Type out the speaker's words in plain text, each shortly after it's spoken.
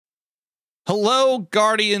Hello,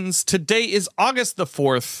 Guardians. Today is August the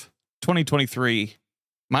 4th, 2023.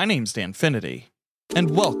 My name's Danfinity,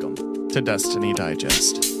 and welcome to Destiny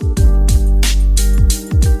Digest.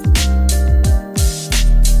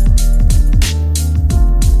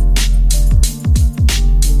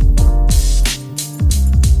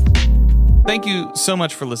 Thank you so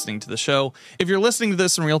much for listening to the show. If you're listening to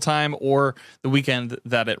this in real time or the weekend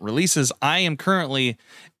that it releases, I am currently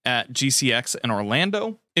at GCX in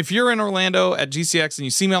Orlando. If you're in Orlando at GCX and you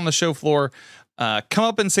see me on the show floor, come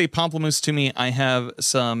up and say Pomplamoose to me. I have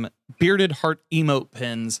some bearded heart emote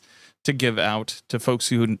pins to give out to folks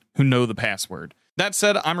who know the password. That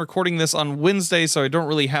said, I'm recording this on Wednesday, so I don't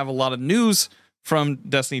really have a lot of news from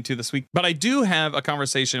Destiny 2 this week, but I do have a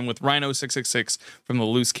conversation with Rhino666 from the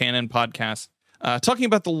Loose Canon podcast, talking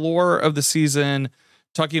about the lore of the season,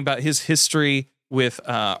 talking about his history with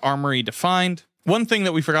Armory Defined. One thing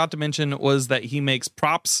that we forgot to mention was that he makes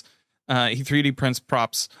props. He 3D prints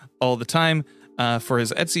props all the time for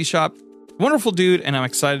his Etsy shop. Wonderful dude, and I'm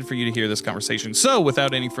excited for you to hear this conversation. So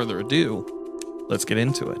without any further ado, let's get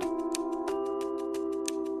into it.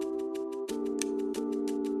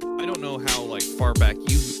 I don't know how far back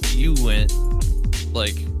you went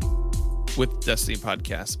with Destiny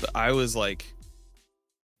podcast, but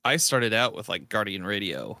I started out with Guardian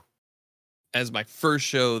Radio as my first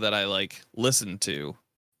show that I listened to,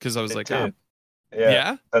 because I was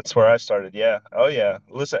yeah, that's where I started. Yeah. Oh yeah.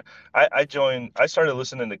 Listen, I started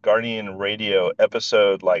listening to Guardian Radio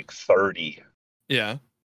episode 30. Yeah.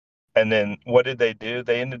 And then what did they do?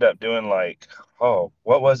 They ended up doing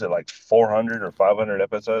what was it, 400 or 500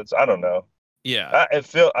 episodes? I don't know. Yeah. I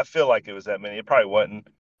feel like it was that many. It probably wasn't,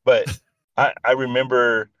 but I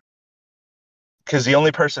remember, because the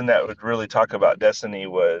only person that would really talk about Destiny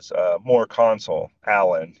was more console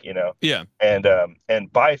Alan, Yeah. and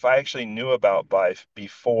Bife. I actually knew about Bife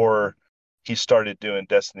before he started doing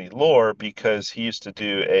Destiny lore, because he used to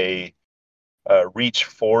do a Reach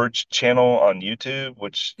Forge channel on YouTube,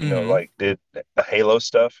 which did the Halo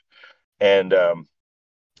stuff. And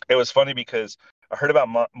it was funny because I heard about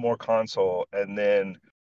more console, and then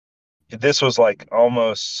this was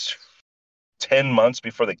almost 10 months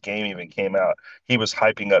before the game even came out. He was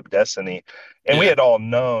hyping up Destiny, and we had all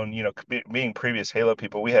known, being previous Halo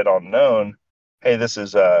people, we had all known, hey, this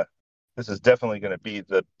is definitely going to be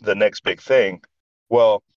the next big thing.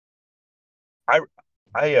 Well, I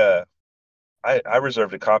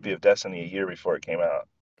reserved a copy of Destiny a year before it came out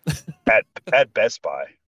at Best Buy,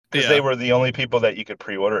 because they were the only people that you could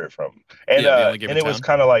pre-order it from. And it was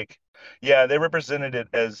kind of they represented it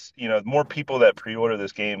as, the more people that pre-order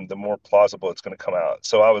this game, the more plausible it's going to come out.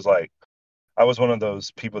 So I was one of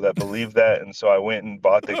those people that believed that, and so I went and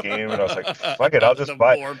bought the game, and I was like, fuck it, I'll just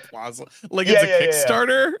buy it. More plausible. It's a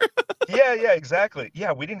Kickstarter? Yeah, exactly.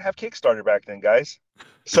 Yeah, we didn't have Kickstarter back then, guys.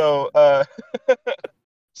 So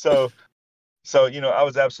So, I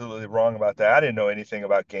was absolutely wrong about that. I didn't know anything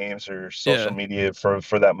about games or social media for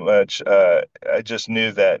that much. I just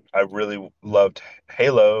knew that I really loved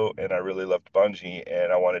Halo, and I really loved Bungie,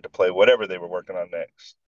 and I wanted to play whatever they were working on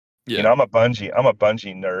next. Yeah. I'm a Bungie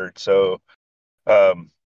nerd, so I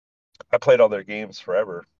played all their games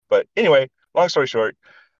forever. But anyway, long story short,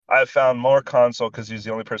 I found more console because he was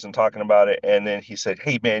the only person talking about it, and then he said,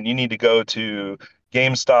 "Hey man, you need to go to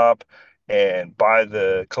GameStop and buy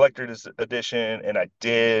the collector's edition," and I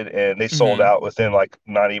did, and they sold out within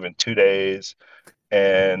not even 2 days,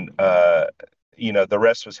 and the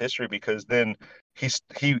rest was history, because then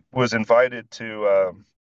he was invited to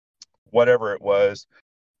whatever it was,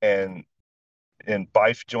 and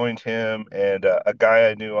Bife joined him, and a guy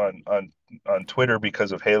I knew on Twitter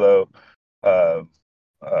because of Halo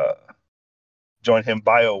joined him,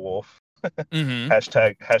 BioWolf.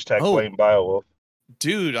 Hashtag blame BioWolf.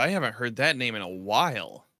 Dude, I haven't heard that name in a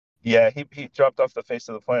while. Yeah, he dropped off the face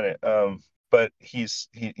of the planet. But he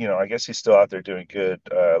I guess he's still out there doing good.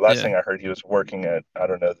 Last thing I heard, he was working at, I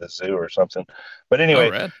don't know, the zoo or something. But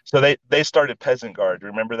anyway, so they started Peasant Guard.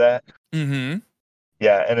 Remember that? Mm-hmm.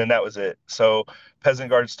 Yeah, and then that was it. So Peasant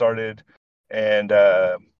Guard started, and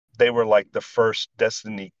they were the first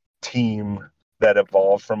Destiny team that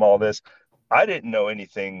evolved from all this. I didn't know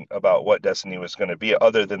anything about what Destiny was going to be,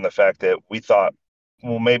 other than the fact that we thought,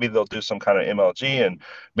 well, maybe they'll do some kind of MLG, and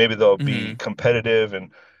maybe they'll be competitive, and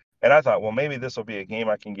I thought, well, maybe this will be a game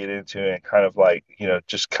I can get into and kind of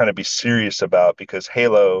just kind of be serious about, because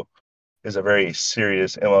Halo is a very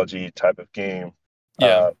serious MLG type of game.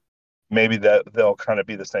 Yeah. Maybe that they'll kind of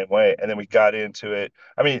be the same way. And then we got into it.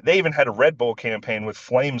 I mean, they even had a Red Bull campaign with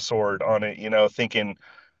Flame Sword on it, thinking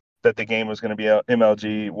that the game was going to be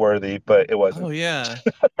MLG worthy, but it wasn't. Oh yeah.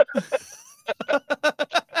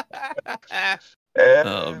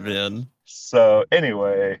 man. So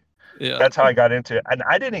anyway, Yeah. that's how I got into it. And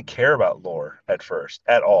I didn't care about lore at first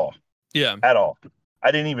at all. Yeah. At all.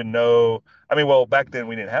 I didn't even know. I mean, well, back then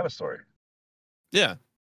we didn't have a story, Yeah.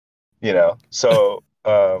 So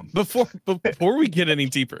Before we get any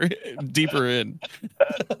deeper in.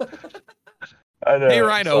 I Hey know. I'm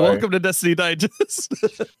Rhino, sorry. welcome to Destiny Digest.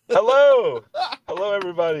 Hello. Hello,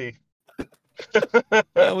 everybody.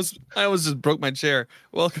 I was just broke my chair.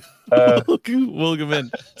 Welcome, Uh, welcome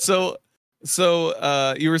in. You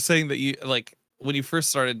were saying that you like when you first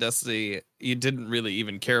started Destiny, you didn't really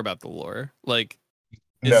even care about the lore. Like,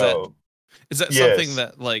 is that no. is that something Yes.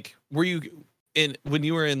 that like were you in when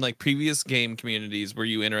you were in like previous game communities? Were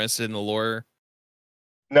you interested in the lore?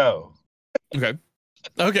 No. Okay,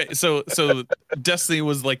 okay. So Destiny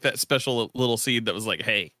was like that special little seed that was like,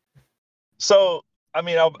 hey, So, I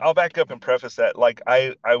mean, I'll back up and preface that. Like,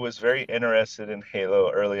 I was very interested in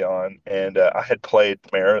Halo early on, and I had played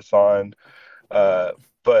Marathon,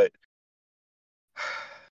 but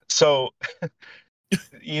so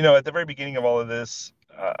at the very beginning of all of this,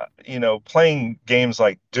 playing games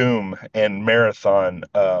like Doom and Marathon,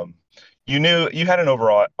 you knew you had an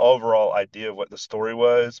overall idea of what the story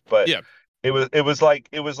was, but yeah, it was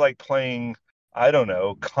like playing, I don't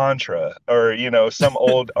know, Contra or some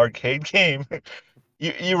old arcade game.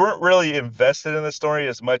 You weren't really invested in the story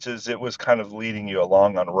as much as it was kind of leading you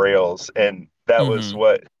along on rails, and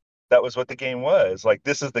mm-hmm. that was what the game was. Like,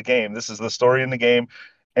 this is the game, this is the story in the game,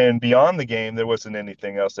 and beyond the game, there wasn't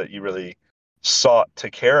anything else that you really sought to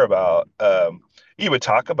care about. You would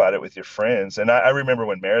talk about it with your friends, and I remember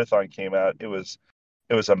when Marathon came out, it was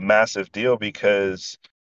a massive deal because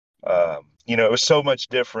it was so much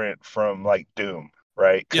different from like Doom,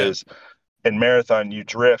 right? Yeah, Because in Marathon, you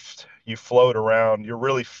drift, you float around, you're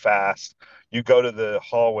really fast. You go to the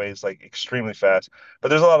hallways like extremely fast, but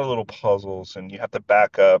there's a lot of little puzzles and you have to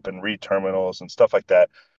back up and read terminals and stuff like that.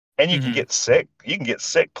 And you can mm-hmm. get sick. You can get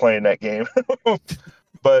sick playing that game.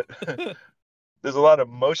 But there's a lot of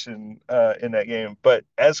motion in that game. But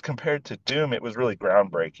as compared to Doom, it was really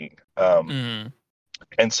groundbreaking. Mm-hmm.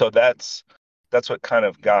 And so that's what kind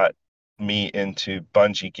of got me into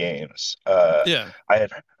Bungie games. Yeah, I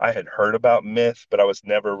had heard about Myth, but I was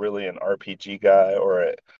never really an RPG guy or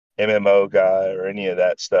a MMO guy or any of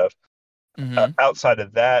that stuff. mm-hmm. Outside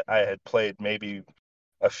of that, I had played maybe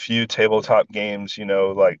a few tabletop games.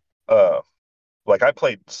 Like I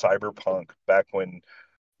played Cyberpunk back when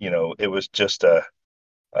it was just a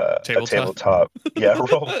Tabletop. tabletop, yeah,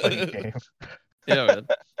 role playing game. Yeah, man.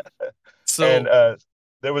 And So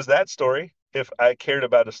there was that story. If I cared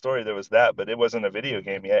about a story, there was that, but it wasn't a video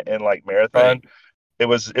game yet. And like right, Marathon, it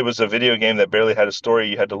was a video game that barely had a story.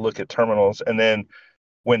 You had to look at terminals. And then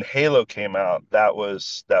when Halo came out, that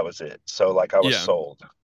was it. So like I was yeah, sold,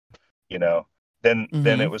 you know. Then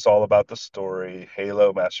mm-hmm. it was all about the story,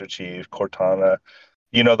 Halo, Master Chief, Cortana,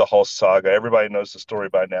 the whole saga. Everybody knows the story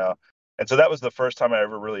by now. And so that was the first time I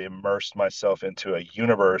ever really immersed myself into a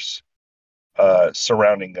universe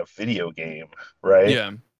surrounding a video game, right?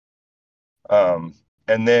 Yeah,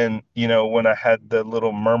 And then, when I had the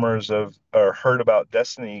little murmurs of or heard about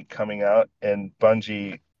Destiny coming out and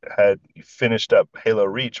Bungie had finished up Halo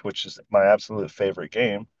Reach, which is my absolute favorite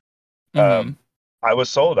game, mm-hmm. I was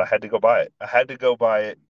sold. I had to go buy it. I had to go buy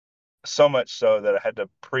it so much so that I had to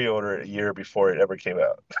pre-order it a year before it ever came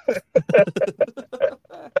out.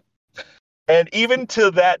 And even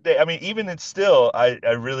to that day, I mean, even it's still, I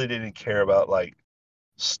really didn't care about like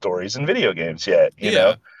stories in video games yet.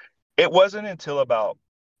 Yeah, It wasn't until about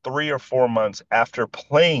 3 or 4 months after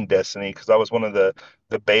playing Destiny, because I was one of the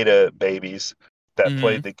beta babies that mm-hmm.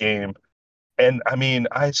 played the game. And I mean,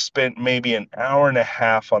 I spent maybe an hour and a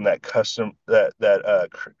half on that custom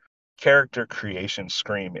character creation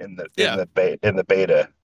screen in the in Yeah. the in the beta.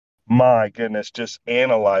 My goodness, just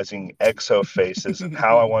analyzing exo faces and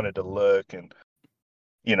how I wanted to look and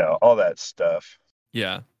all that stuff.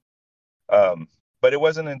 Yeah. Um, but it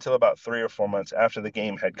wasn't until about 3 or 4 months after the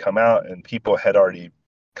game had come out and people had already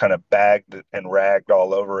kind of bagged and ragged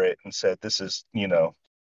all over it and said, "This is,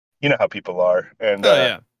 how people are." And Oh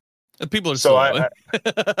yeah. People are so still that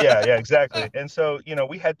way. yeah, yeah, exactly. And so,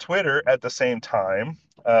 we had Twitter at the same time,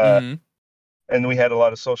 Mm-hmm. and we had a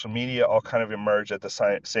lot of social media all kind of emerge at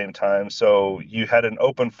the same time. So you had an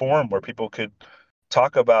open forum where people could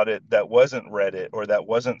talk about it that wasn't Reddit or that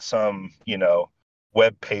wasn't some,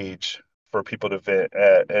 web page for people to vent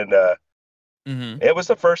at. And Mm-hmm. it was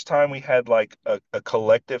the first time we had like a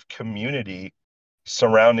collective community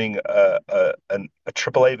surrounding a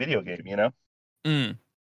AAA video game. Mm.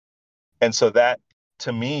 And so that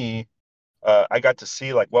to me I got to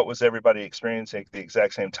see like what was everybody experiencing at the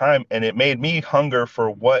exact same time, and it made me hunger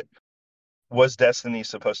for what was Destiny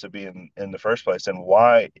supposed to be in the first place, and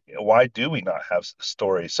why do we not have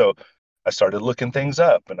story? So I started looking things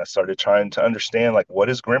up, and I started trying to understand like what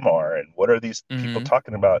is Grimoire and what are these people Mm-hmm.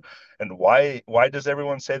 talking about, and why does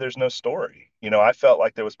everyone say there's no story? I felt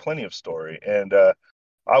like there was plenty of story, and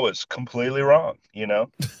I was completely wrong.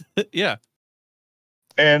 Yeah.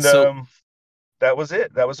 And So that was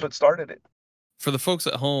it. That was what started it. for the folks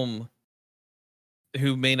at home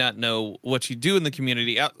who may not know what you do in the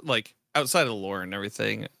community, like outside of the lore and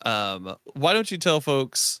everything, why don't you tell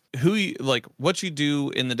folks who you like, what you do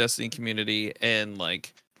in the Destiny community, and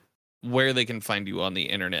like where they can find you on the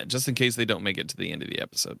internet, just in case they don't make it to the end of the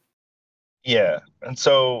episode. Yeah, and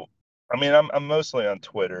so I mean, I'm mostly on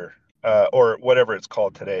Twitter, or whatever it's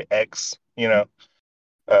called today, X.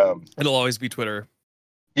 Um, It'll always be Twitter.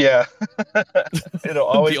 yeah, it'll the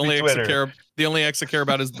always be only X I Twitter. care, the only X I care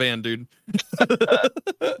about is the band, dude.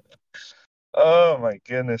 Oh my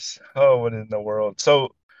goodness. Oh, what in the world? So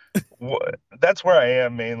that's where I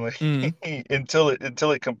am mainly Mm, until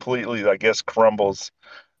it completely, I guess, crumbles.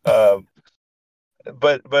 Um,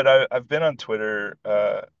 but I've been on Twitter,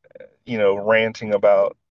 ranting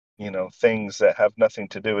about, things that have nothing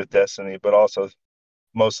to do with Destiny, but also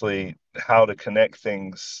mostly how to connect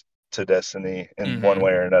things to Destiny in one mm-hmm.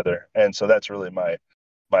 way or another. And so that's really my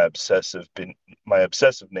my obsessive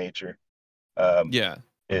nature. Um, Yeah.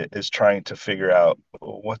 is trying to figure out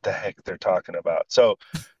what the heck they're talking about. So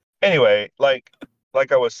anyway, like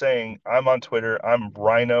I was saying, I'm on Twitter. I'm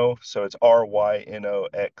Rhino, so it's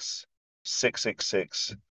RYNOX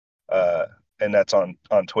 666, uh, and that's on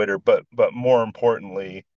Twitter. But more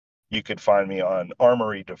importantly, you could find me on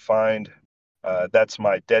Armory Defined. That's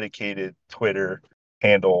my dedicated Twitter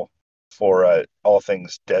handle for all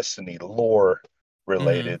things Destiny lore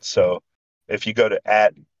Mm-hmm. related. So if you go to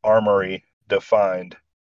 @Armory Defined,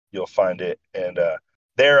 you'll find it. And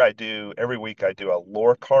there I do every week I do a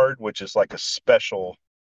lore card, which is like a special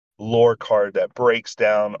lore card that breaks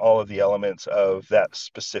down all of the elements of that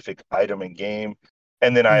specific item in game.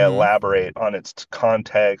 And then I Mm-hmm. elaborate on its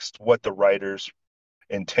context, what the writer's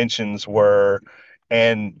intentions were,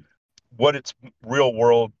 and what its real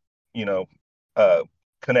world, you know, uh,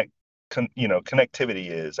 connect, connectivity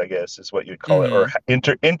is, I guess, is what you'd call it, or Mm-hmm.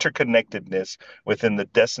 interconnectedness within the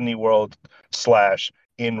Destiny world slash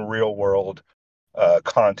in real world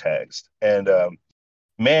context. And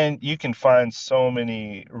man, you can find so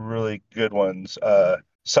many really good ones.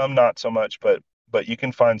 Some not so much, but you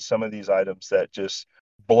can find some of these items that just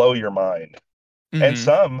blow your mind. And Mm-hmm.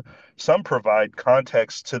 some provide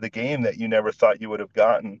context to the game that you never thought you would have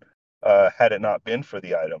gotten had it not been for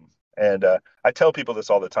the item. And I tell people this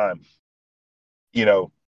all the time. You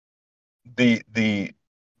know, the the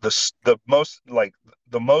the most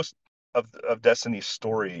of Destiny's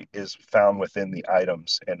story is found within the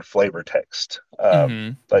items and flavor text.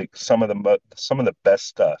 Mm-hmm. Like some of the best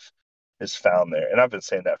stuff is found there, and I've been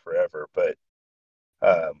saying that forever. But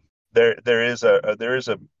there is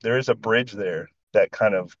a bridge there that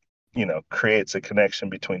kind of creates a connection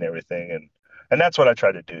between everything, and that's what I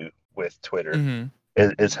try to do with Twitter Mm-hmm.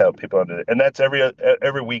 is help people under it. And that's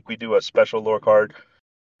every week we do a special lore card.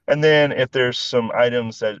 And then if there's some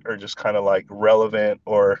items that are just kind of like relevant,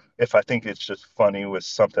 or if I think it's just funny with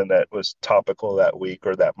something that was topical that week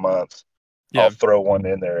or that month, I'll Yeah. throw one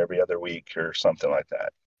in there every other week or something like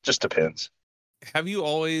that. Just depends. Have you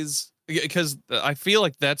always, because I feel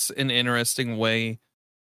like that's an interesting way.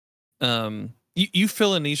 You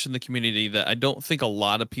fill a niche in the community that I don't think a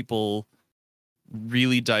lot of people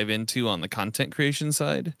really dive into on the content creation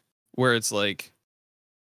side, where it's like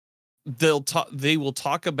they will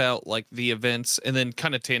talk about like the events and then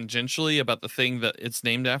kind of tangentially about the thing that it's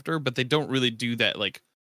named after, but they don't really do that like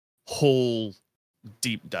whole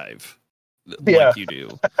deep dive Yeah, like you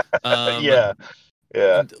do. Um, yeah,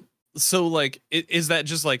 yeah. so like, is that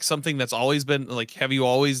just like something that's always been like, have you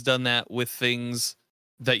always done that with things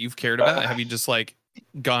that you've cared about? Uh, Have you just like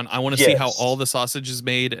gone, I want to see how all yes. the sausage is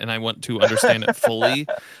made and I want to understand it fully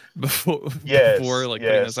before before Yes, like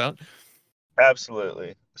putting this yes, out?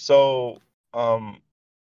 absolutely. So,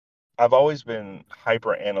 I've always been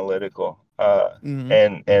hyper analytical, Mm-hmm.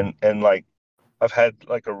 and like I've had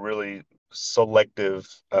like a really selective,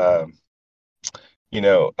 I've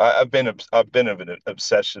been of an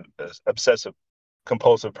obsessive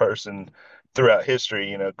compulsive person throughout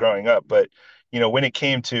history, growing up. But when it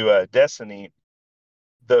came to Destiny,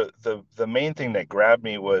 the main thing that grabbed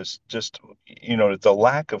me was just the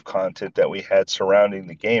lack of content that we had surrounding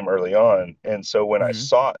the game early on. And so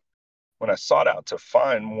Mm-hmm. when I sought out to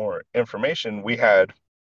find more information, we had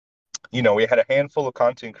we had a handful of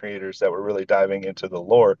content creators that were really diving into the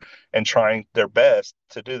lore and trying their best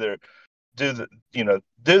to do their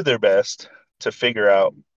best to figure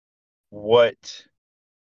out what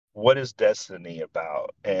is Destiny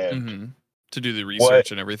about and Mm-hmm. To do the what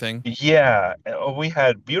research and everything. yeah, we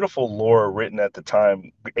had beautiful lore written at the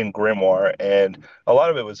time in Grimoire, and a lot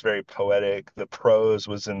of it was very poetic. The prose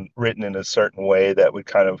was written in a certain way that would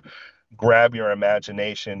kind of grab your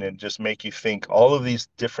imagination and just make you think all of these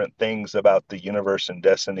different things about the universe and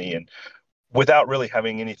Destiny, and without really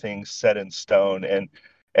having anything set in stone. And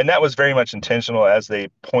that was very much intentional, as they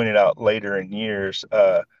pointed out later in years.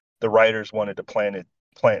 The writers wanted to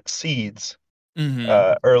plant seeds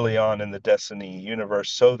Mm-hmm. early on in the Destiny universe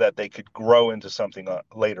so that they could grow into something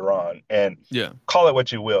later on. And Yeah. call it what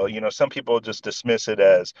you will. Some people just dismiss it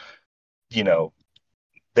as, you know,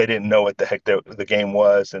 they didn't know what the heck the game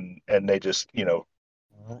was, and they just,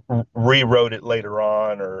 rewrote it later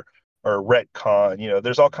on, or retcon.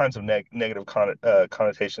 There's all kinds of negative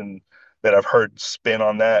connotation that I've heard spin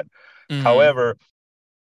on that. Mm-hmm. However,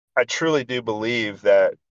 I truly do believe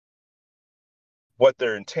that what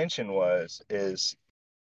their intention was is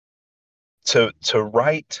to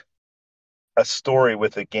write a story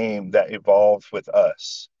with a game that evolved with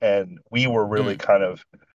us, and we were really kind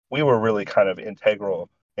of integral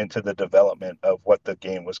into the development of what the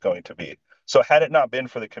game was going to be. So had it not been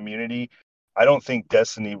for the community, I don't think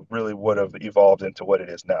Destiny really would have evolved into what it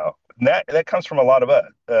is now. And that comes from a lot of our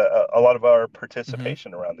Mm-hmm.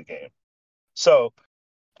 participation around the game. So,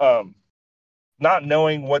 um, not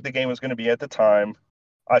knowing what the game was going to be at the time,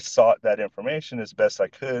 I sought that information as best I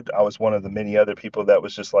could. I was one of the many other people that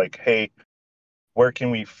was just like, hey, where can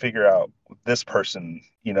we figure out this person,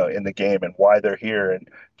 in the game, and why they're here, and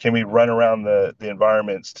can we run around the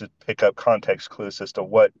environments to pick up context clues as to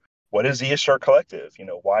what is the Ishtar Collective?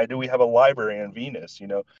 Why do we have a library in Venus?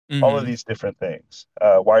 All of Mm-hmm. these different things.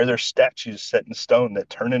 Why are there statues set in stone that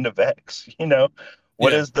turn into Vex?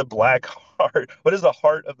 What Yeah. is the Black Heart? What is the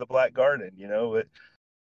heart of the Black Garden?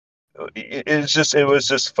 It was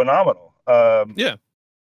just phenomenal. Yeah.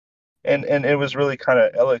 And it was really kind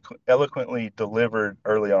of eloquently delivered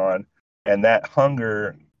early on, and that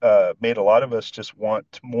hunger made a lot of us just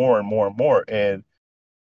want more and more and more. And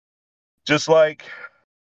just like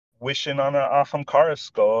wishing on an Ahamkara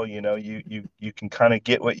skull, you can kind of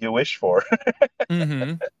get what you wish for.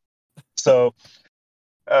 Mm-hmm. So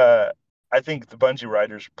uh, I think the Bungie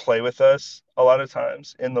writers play with us a lot of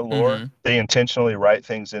times in the lore. Mm-hmm. They intentionally write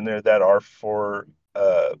things in there that are for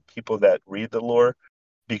people that read the lore,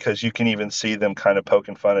 because you can even see them kind of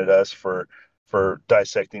poking fun at us for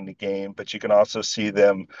dissecting the game, but you can also see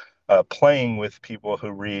them playing with people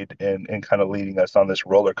who read, and kind of leading us on this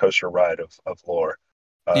roller coaster ride of lore.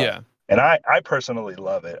 Uh, Yeah. and I personally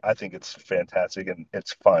love it. I think it's fantastic and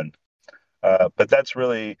it's fun. But that's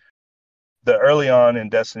really the early on in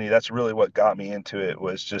Destiny. That's really what got me into it,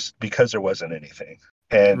 was just because there wasn't anything.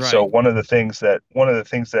 And so Right. one of the things that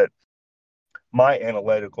my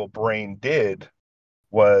analytical brain did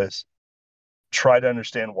was try to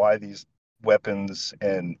understand why these weapons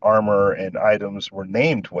and armor and items were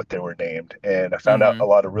named what they were named. And I found out Mm-hmm. a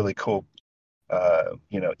lot of really cool,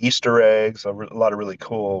 Easter eggs, a lot of really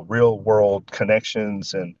cool real world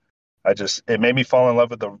connections. And it made me fall in love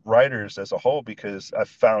with the writers as a whole, because I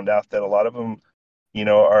found out that a lot of them,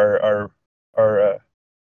 are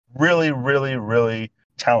really, really, really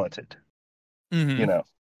talented, you Mm-hmm. know.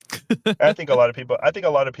 And I think a lot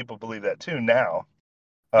of people believe that too now.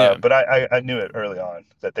 Yeah. But I knew it early on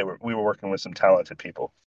that we were working with some talented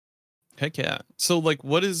people. Heck yeah. So like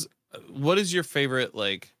what is your favorite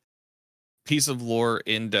like piece of lore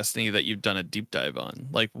in Destiny that you've done a deep dive on?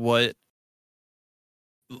 Like what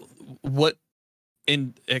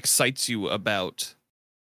excites you about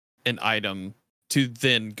an item to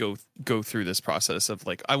then go through this process of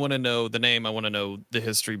like, I want to know the name, I want to know the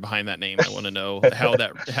history behind that name, I want to know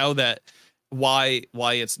why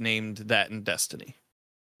it's named that in Destiny.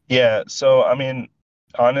 Yeah. So I mean,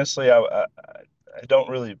 honestly, I don't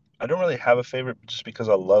really have a favorite, just because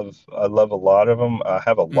I love a lot of them. I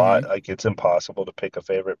have a lot. Mm-hmm. Like, it's impossible to pick a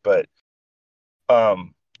favorite, but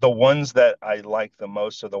the ones that I like the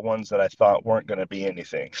most are the ones that I thought weren't going to be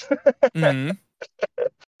anything. Mm-hmm.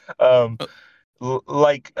 Um,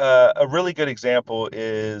 like, a really good example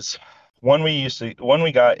is one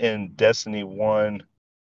we got in Destiny 1,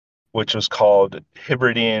 which was called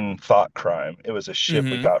Hebridean Thought Crime. It was a ship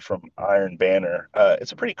we Mm-hmm. got from Iron Banner.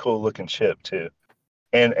 It's a pretty cool looking ship too.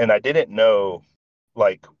 And I didn't know,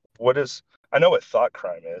 like, what is I know what thought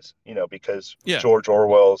crime is, because Yeah. George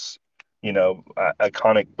Orwell's,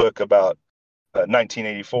 iconic book about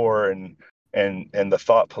 1984, and and the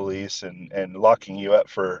thought police and locking you up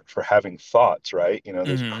for having thoughts, right?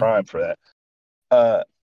 There's a Mm-hmm. crime for that. Uh,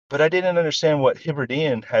 but I didn't understand what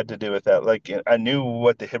Hebridean had to do with that. Like I knew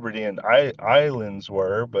what the Hebridean islands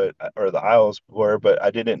were, or the isles were, but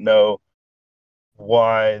I didn't know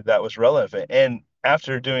why that was relevant. And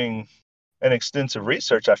after doing an extensive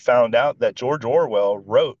research, I found out that George Orwell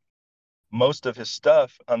wrote most of his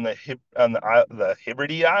stuff on the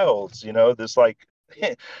Hebridean Isles. This like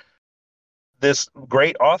this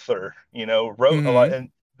great author, wrote a lot, Mm-hmm.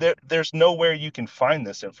 and there's nowhere you can find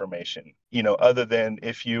this information, other than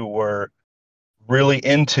if you were really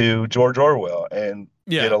into George Orwell and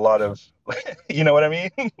did Yeah. a lot of, you know what I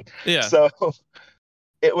mean? Yeah. So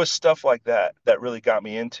it was stuff like that that really got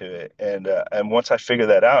me into it, and once I figured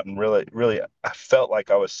that out, and really, I felt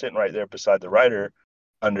like I was sitting right there beside the writer,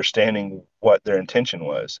 understanding what their intention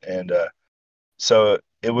was, and so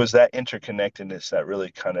it was that interconnectedness that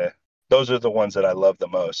really kind of, those are the ones that I love the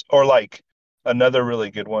most. Or like another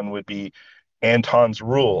really good one would be Anton's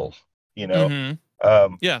Rule, you know.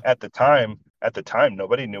 Mm-hmm. Yeah. At the time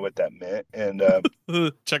nobody knew what that meant. And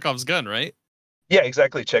Chekhov's gun, right? yeah,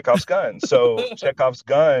 exactly, Chekhov's gun. So Chekhov's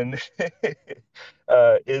gun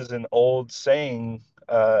is an old saying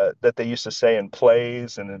that they used to say in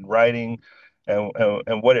plays and in writing,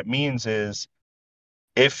 and what it means is,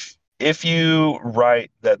 if you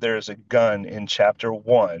write that there's a gun in chapter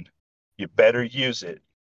one, you better use it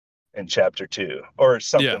in chapter two, or Yeah.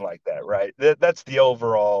 something like that, right? That's the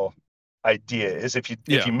overall idea. Is if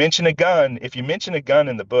Yeah. you mention a gun, if you mention a gun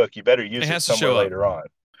in the book, you better It use it has to somewhere show up. later on.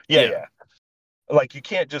 Yeah, Yeah. yeah. Like you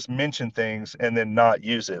can't just mention things and then not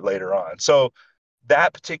use it later on. So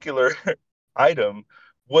that particular item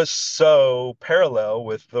was so parallel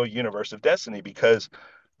with the universe of Destiny, because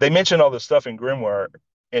they mentioned all this stuff in Grimoire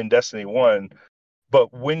in Destiny 1,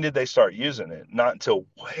 but when did they start using it? Not until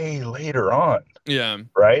way later on, Yeah.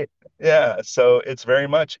 right? Yeah, so it's very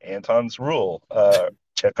much Anton's Rule,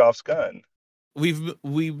 Chekhov's gun.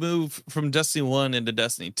 We move from Destiny 1 into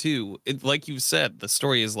Destiny 2. It, like you said, the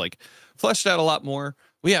story is like fleshed out a lot more.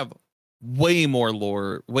 We have way more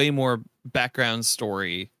lore, way more background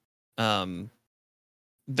story um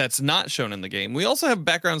that's not shown in the game. We also have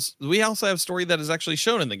backgrounds, we also have story that is actually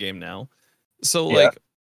shown in the game now. So Yeah.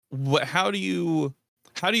 like how do you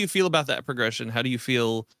feel about that progression? How do you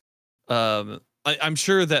feel I'm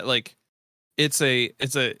sure that like it's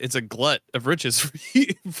a glut of riches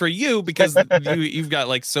for you because you've got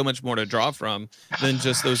like so much more to draw from than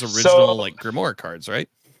just those So original like Grimoire cards, right?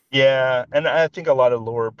 yeah, and I think a lot of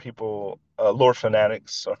lore people, lore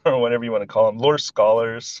fanatics, or whatever you want to call them, lore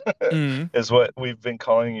scholars, Mm. is what we've been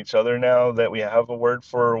calling each other now that we have a word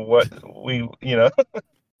for what we. Yeah,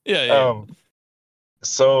 yeah, Um,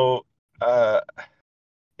 so uh,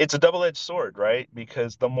 it's a double-edged sword, right?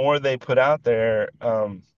 Because the more they put out there,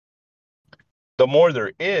 the more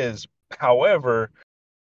there is. However,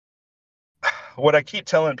 what I keep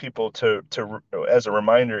telling people to as a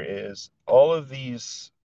reminder is all of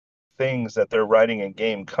these things that they're writing in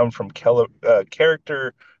game come from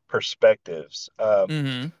character perspectives.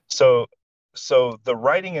 Mm-hmm. So so the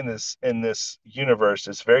writing in this universe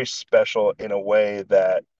is very special in a way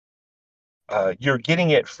that you're getting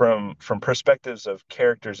it from perspectives of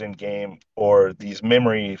characters in game, or these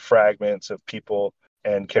memory fragments of people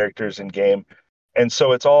and characters in game, and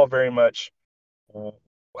so it's all very much,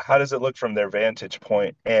 how does it look from their vantage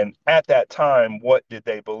point, and at that time what did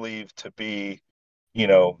they believe to be,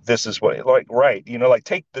 this is what, like, right, like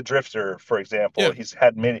take the Drifter for example. Yeah. He's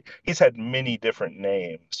had many different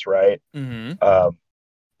names, right? Mm-hmm. um,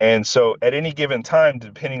 and so at any given time,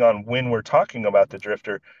 depending on when we're talking about the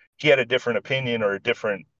Drifter, he had a different opinion or a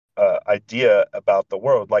different idea about the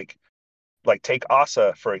world. Like take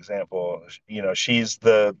Asa, for example. She's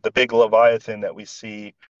the big Leviathan that we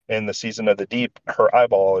see in the Season of the Deep. Her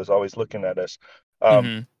eyeball is always looking at us. Um,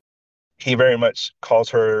 Mm-hmm. he very much calls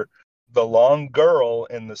her the long girl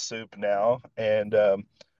in the soup now, and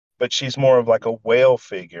but she's more of like a whale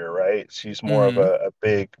figure, right? She's more of Mm-hmm.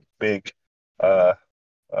 a big uh,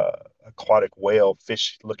 uh, aquatic whale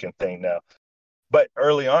fish looking thing now. But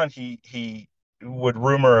early on, he would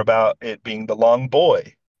rumor about it being the long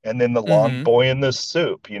boy, and then the long Mm-hmm. boy in the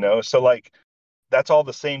soup. So like that's all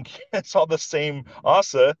the same. It's all the same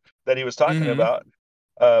Asa that he was talking Mm-hmm. about.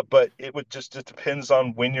 But it would just depends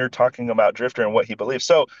on when you're talking about Drifter and what he believes.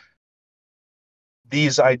 So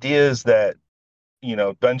these ideas that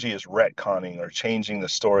Bungie is retconning or changing the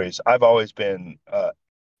stories, I've always been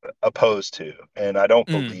opposed to, and I don't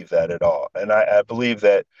Mm. believe that at all. And I believe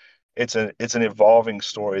that It's an evolving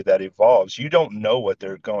story that evolves. You don't know what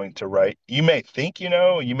they're going to write. You may think you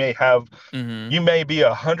know, Mm-hmm. you may be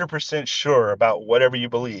 100% sure about whatever you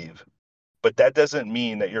believe, but that doesn't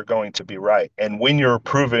mean that you're going to be right. And when you're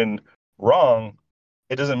proven wrong,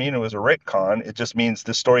 it doesn't mean it was a retcon. It just means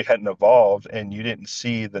the story hadn't evolved and you didn't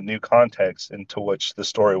see the new context into which the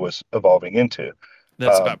story was evolving into.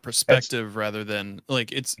 That's about And perspective rather than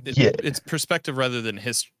like yeah, it's perspective rather than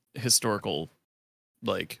historical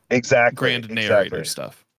like exactly, grand narrator exactly.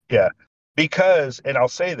 stuff. Yeah. Because, and I'll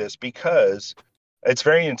say this because it's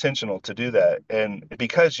very intentional to do that. And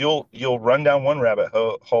because you'll run down one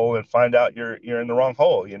hole and find out you're in the wrong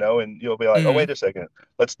hole, and you'll be like, "Oh, Mm-hmm. wait a second.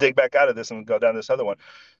 Let's dig back out of this and go down this other one."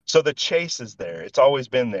 So the chase is there. It's always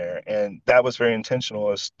been there. And that was very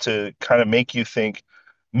intentional, is to kind of make you think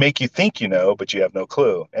but you have no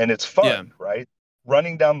clue. And it's Yeah. fun, right?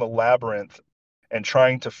 Running down the labyrinth and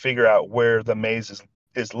trying to figure out where the maze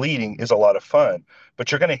is leading is a lot of fun,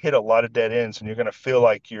 but you're going to hit a lot of dead ends and you're going to feel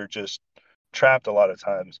like you're just trapped a lot of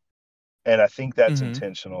times. And I think that's Mm-hmm.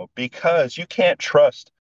 intentional because you can't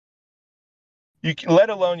trust let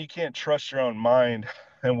alone you can't trust your own mind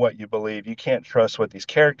and what you believe. You can't trust what these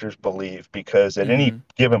characters believe because at any Mm-hmm.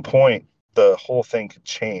 given point the whole thing could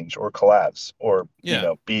change or collapse or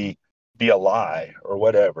Yeah. be a lie or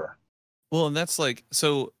whatever. Well, and that's like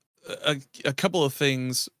so a couple of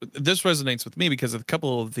things this resonates with me because of a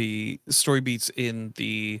couple of the story beats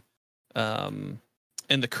um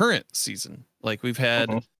in the current season. Like we've had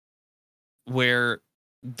Hmm. where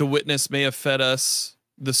the witness may have fed us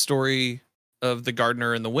the story of the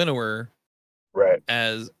gardener and the winnower Right.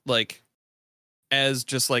 as like as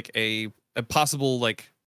just like a possible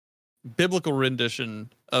like biblical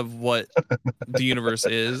rendition of what the universe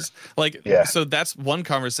is. Like, Yeah. so that's one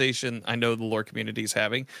conversation I know the lore community is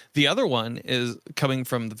having. The other one is coming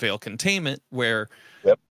from the Veil Containment, where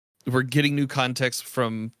Yep. we're getting new context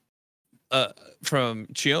from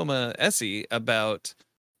Chioma Essie about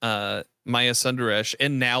Maya Sundaresh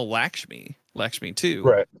and now Lakshmi too.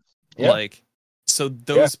 Right. Yeah. Like, so Yeah.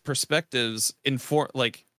 those perspectives inform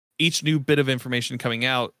like each new bit of information coming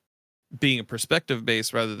out being a perspective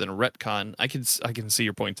base rather than a retcon. I can see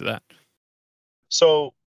your point to that.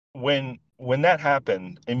 So when that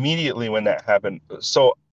happened, immediately when that happened,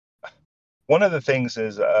 so one of the things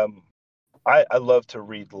is I love to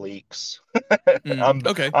read leaks.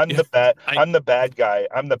 Okay, I'm yeah, the bad I I'm the bad guy.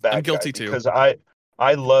 I'm the I'm bad guy guilty too. because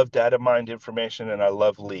I love data mined information and I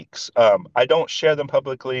love leaks. I don't share them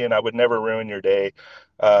publicly and I would never ruin your day.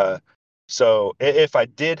 Uh, so if I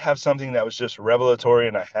did have something that was just revelatory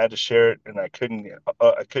and I had to share it and I couldn't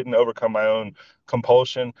overcome my own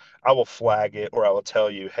compulsion, I will flag it or I will tell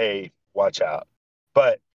you, hey, watch out.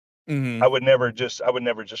 But Hmm. I would never just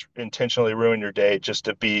intentionally ruin your day just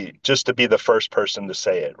to be the first person to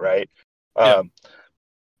say it, right? Yeah. Um,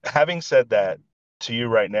 Having said that, to you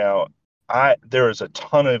right now, there is a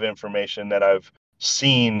ton of information that I've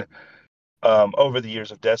seen over the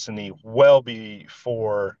years of Destiny, well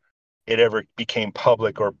before it ever became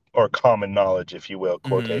public or common knowledge, if you will, Hmm.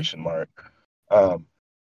 quotation mark. Um,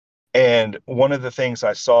 and one of the things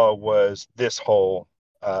I saw was this whole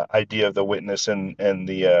idea of the witness and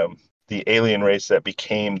the alien race that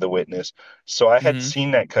became the witness. So I had Hmm.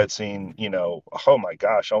 seen that cutscene, oh my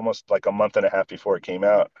gosh, almost like a month and a half before it came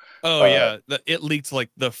out. Oh Uh, yeah, it leaked like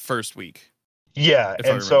the first week, yeah, if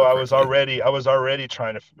I and so remember correctly. I was already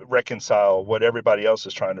trying to reconcile what everybody else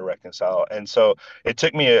is trying to reconcile, and so it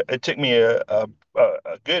took me a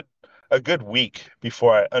good week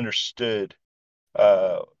before I understood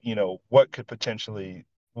what could potentially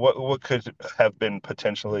what could have been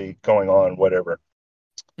potentially going on, whatever.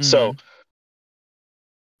 So Hmm.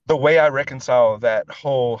 the way I reconcile that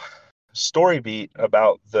whole story beat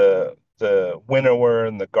about the winnower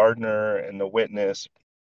and the gardener and the witness,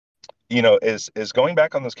 is going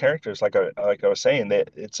back on those characters, like I was saying, that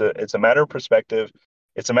it's a matter of perspective,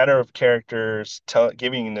 it's a matter of characters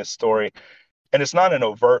giving you this story, and it's not an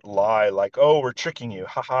overt lie like, oh, we're tricking you,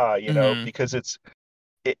 haha, Hmm. because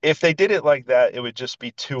if they did it like that, it would just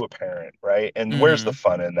be too apparent, right? And where's the Hmm.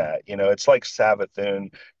 fun in that? It's like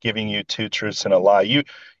Savathun giving you two truths and a lie.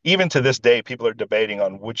 Even to this day, people are debating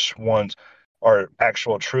on which ones are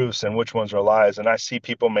actual truths and which ones are lies. And I see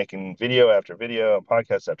people making video after video and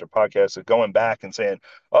podcast after podcast of going back and saying,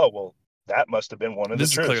 "Oh, well, that must have been one of the This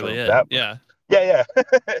is truths," clearly or it. that, Yeah. yeah,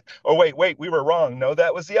 yeah, or wait, we were wrong. No,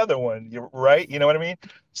 that was the other one. You're right. You know what I mean?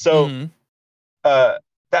 So Hmm. uh,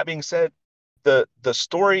 that being said, the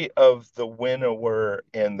story of the winnower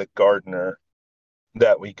and the gardener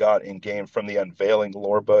that we got in game from the unveiling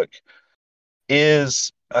lore book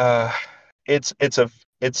is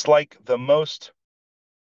it's like the most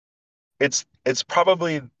it's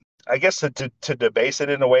probably, I guess, to debase it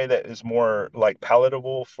in a way that is more like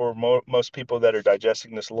palatable for most people that are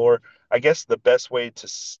digesting this lore. I guess the best way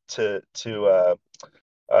to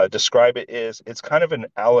describe it is it's kind of an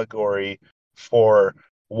allegory for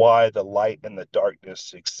why the light and the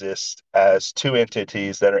darkness exist as two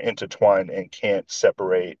entities that are intertwined and can't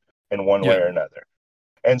separate in one way Yeah. or another.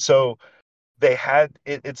 And so they had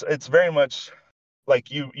it's very much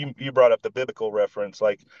like you brought up the biblical reference.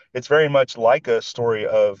 Like it's very much like a story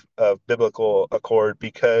of biblical accord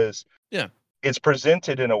because Yeah. it's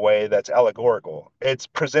presented in a way that's allegorical. It's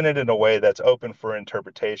presented in a way that's open for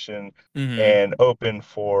interpretation Mm-hmm. and open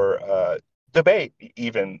for debate,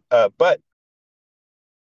 even. But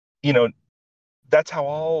you know, that's how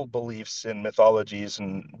all beliefs and mythologies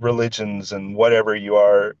and religions and whatever you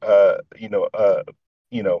are, you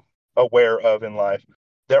know, aware of in life,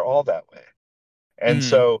 they're all that way. And Mm-hmm.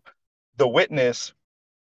 so the witness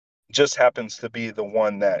just happens to be the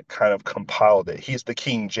one that kind of compiled it. He's the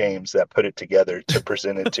King James that put it together to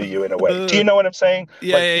present it to you in a way. Do you know what I'm saying?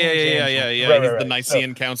 Yeah, Like yeah, yeah, King yeah, yeah, James, yeah, yeah. right, right, He's the right. So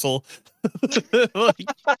Nicene Council. Like,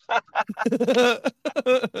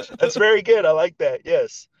 that's very good. I like that.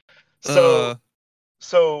 Yes. So uh,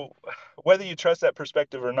 so whether you trust that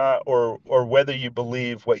perspective or not, or whether you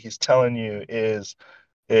believe what he's telling you is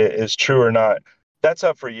true or not, that's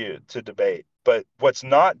up for you to debate. But what's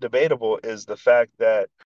not debatable is the fact that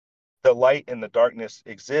the light and the darkness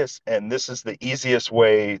exists, and this is the easiest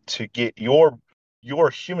way to get your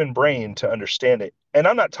human brain to understand it. And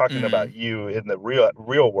I'm not talking mm-hmm. about you in the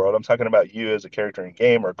real world. I'm talking about you as a character in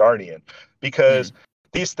game or guardian, Mm-hmm. because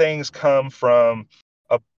these things come from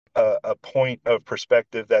a a point of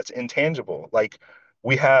perspective that's intangible. Like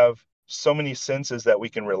we have so many senses that we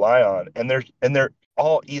can rely on, and they're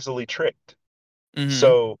all easily tricked. Mm-hmm.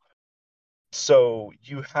 So so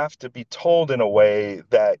you have to be told in a way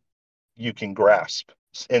that you can grasp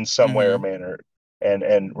in some way or Mm-hmm. manner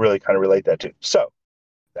and really kind of relate that to. So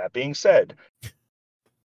that being said,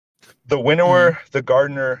 the Mm-hmm. winnower, the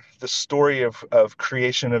gardener, the story of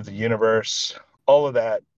creation of the universe, all of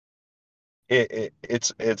that,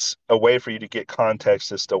 it's a way for you to get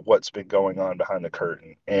context as to what's been going on behind the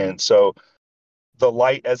curtain. And so the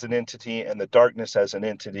light as an entity and the darkness as an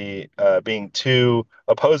entity being two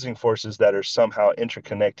opposing forces that are somehow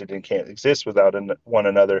interconnected and can't exist without one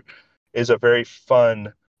another is a very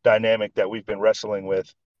fun dynamic that we've been wrestling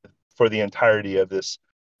with for the entirety of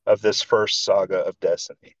this first saga of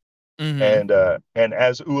Destiny. Mm-hmm. And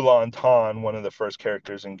as Ulan Tan, one of the first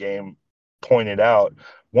characters in game, pointed out,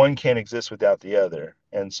 one can't exist without the other.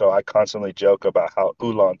 And so I constantly joke about how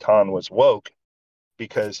Ulan Tan was woke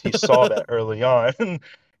because he saw that early on,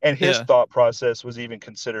 and his Yeah. thought process was even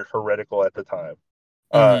considered heretical at the time.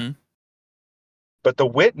 Uh, Mm-hmm. but the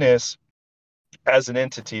witness, as an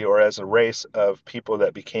entity or as a race of people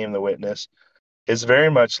that became the witness, is very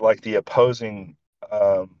much like the opposing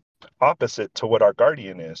um, opposite to what our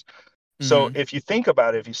guardian is. So Mm-hmm. if you think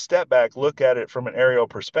about it, if you step back, look at it from an aerial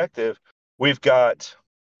perspective, we've got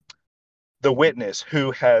the witness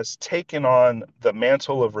who has taken on the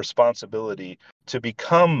mantle of responsibility to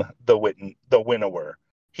become the winnower.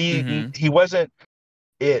 Mm-hmm. He wasn't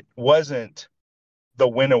it wasn't the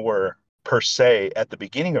winnower per se at the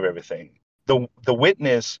beginning of everything. The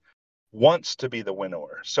witness wants to be the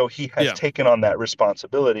winnower. So he has Yeah. taken on that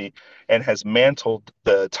responsibility and has mantled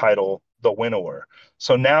the title the winnower.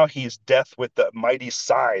 So now he's death with the mighty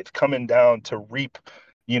scythe coming down to reap,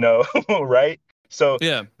 you know, right? So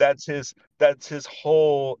Yeah. that's his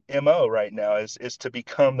whole MO right now is to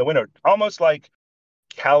become the winner. Almost like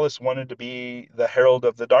Callus wanted to be the herald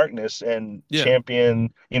of the darkness and Yeah.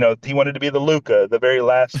 champion, you know, he wanted to be the Luca, the very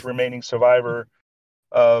last remaining survivor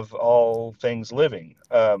of all things living.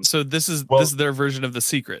 So this Well, is their version of The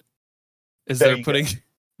Secret. Is there they're you go. putting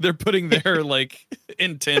they're putting their like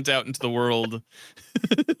intent out into the world.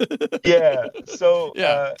 Yeah. So,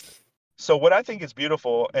 Yeah. so what I think is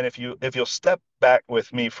beautiful, and if you'll step back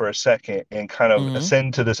with me for a second and kind of Mm-hmm.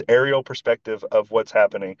 ascend to this aerial perspective of what's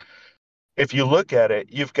happening, if you look at it,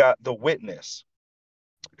 you've got the witness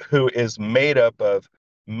who is made up of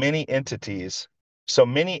many entities. So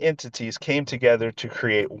many entities came together to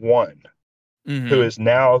create one Mm-hmm. who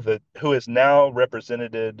is now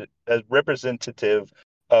represented as representative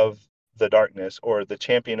of the darkness or the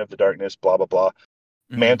champion of the darkness, blah blah blah,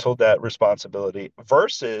 Mm-hmm. mantled that responsibility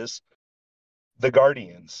versus the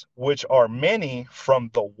guardians, which are many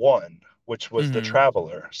from the one, which was the Mm-hmm.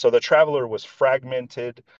 traveler. So the traveler was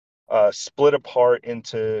fragmented, split apart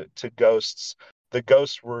into ghosts. The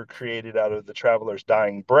ghosts were created out of the traveler's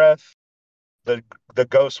dying breath. The the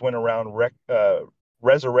ghosts went around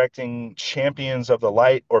resurrecting champions of the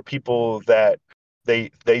light, or people that they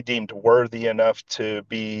deemed worthy enough to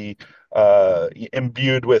be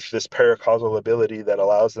imbued with this paracausal ability that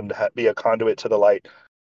allows them to be a conduit to the light,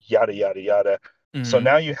 yada yada yada. So Mm-hmm.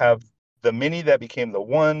 now you have the many that became the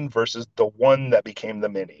one versus the one that became the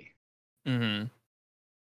many. Mm-hmm.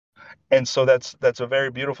 And so that's a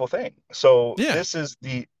very beautiful thing. So Yeah. this is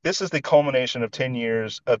the culmination of 10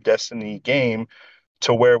 years of Destiny game,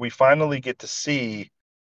 to where we finally get to see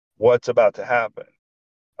what's about to happen.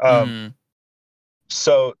 Um, Mm-hmm.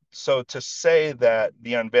 so to say that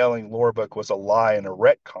the unveiling lore book was a lie and a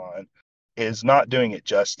retcon is not doing it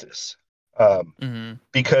justice. Mm-hmm.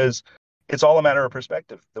 Because it's all a matter of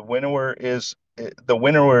perspective. The winnower is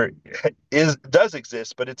does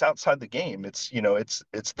exist, but it's outside the game. It's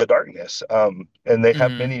the darkness. And they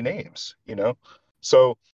have Mm-hmm. many names.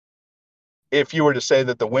 So if you were to say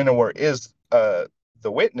that the winnower is the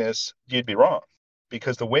witness, you'd be wrong,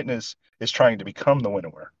 because the witness is trying to become the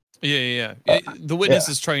winnower. Yeah, yeah, Uh, yeah. The witness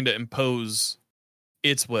yeah, is trying to impose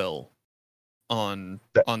its will on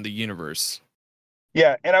that, on the universe.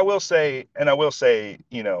 yeah. I will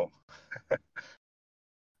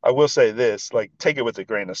say this, like, take it with a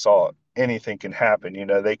grain of salt. Anything can happen.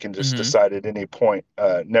 They can just Mm-hmm. decide at any point,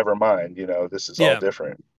 never mind, this is all Yeah.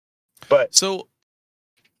 different. But So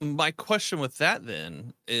my question with that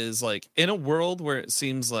then is, like, in a world where it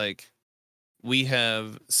seems like we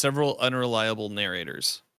have several unreliable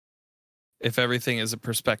narrators, if everything is a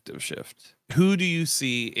perspective shift, who do you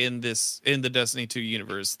see in the Destiny 2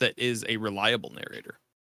 universe that is a reliable narrator?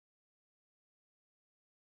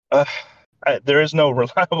 uh, there is no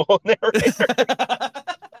reliable narrator.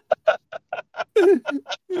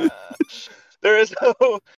 There is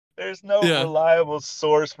no there's no Yeah. reliable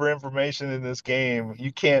source for information in this game.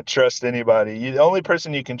 You can't trust anybody. The only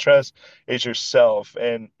person you can trust is yourself,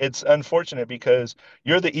 and it's unfortunate because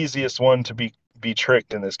you're the easiest one to be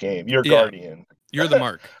tricked in this game. You're Yeah. Guardian. You're the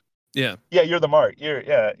mark. Yeah. Yeah, you're the mark. You're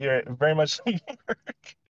very much the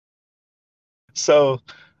mark. So,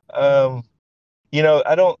 um,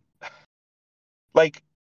 I don't like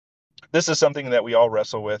this is something that we all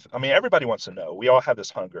wrestle with. I mean, everybody wants to know. We all have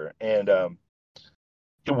this hunger, and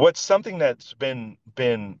what's something that's been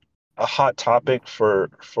a hot topic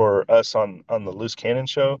for us on the Loose Cannon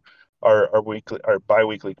show, our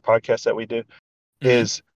biweekly podcast that we do, Mm-hmm.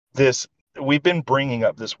 is this. We've been bringing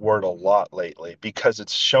up this word a lot lately because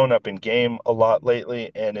it's shown up in game a lot lately,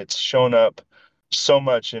 and it's shown up so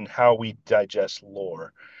much in how we digest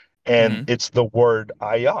lore, and Mm-hmm. it's the word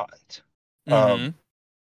ayat. Mm-hmm.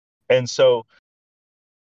 And so,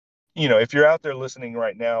 if you're out there listening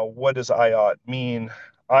right now, what does IOT mean?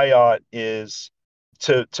 IOT is,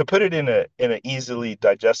 to put it in an easily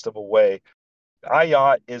digestible way,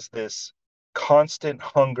 IOT is this constant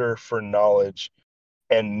hunger for knowledge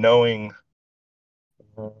and knowing,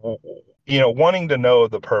 wanting to know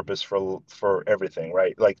the purpose for everything,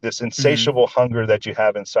 right? Like this Mm-hmm. insatiable hunger that you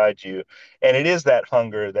have inside you, and it is that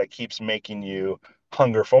hunger that keeps making you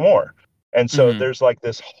hunger for more. And so Mm-hmm. there's like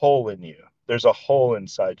this hole in you. There's a hole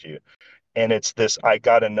inside you, and it's this, I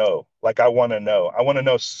gotta know, like, I want to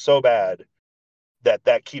know so bad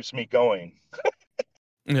that keeps me going.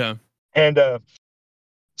 Yeah. And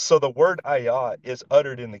so the word ayat is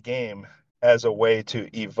uttered in the game as a way to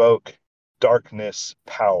evoke darkness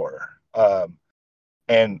power.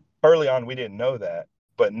 And early on we didn't know that,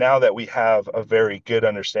 but now that we have a very good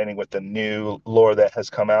understanding with the new lore that has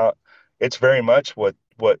come out, it's very much what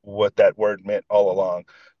that word meant all along.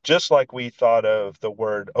 Just like we thought of the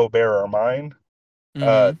word obear or mine,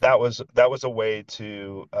 Mm-hmm. that was a way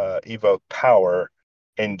to evoke power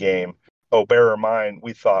in game. Oh, bearer mine,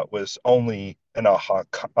 we thought was only an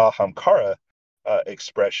ahamkara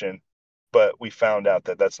expression, but we found out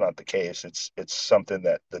that that's not the case. It's something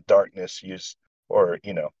that the darkness used, or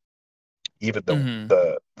even Mm-hmm.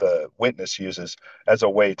 the witness uses as a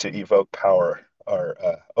way to evoke power, or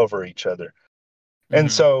over each other. And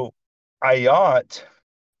Mm-hmm. so, Ayat,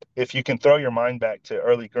 if you can throw your mind back to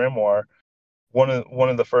early grimoire, one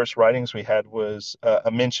of the first writings we had was a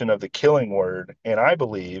mention of the killing word, and I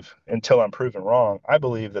believe, until I'm proven wrong, I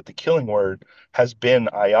believe that the killing word has been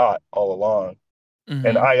ayat all along, and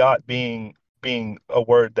Mm-hmm. ayat being a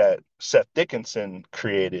word that Seth Dickinson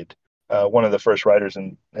created. One of the first writers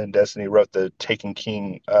in Destiny, wrote the Taken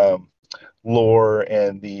King lore,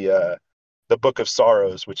 and the Book of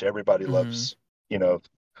Sorrows, which everybody Mm-hmm. loves, you know,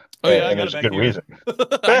 Oh yeah, I and got it there's a back good here. reason.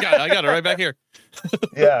 I got it right back here.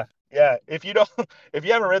 Yeah, yeah. If you don't, if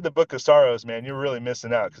you haven't read the Book of Sorrows, man, you're really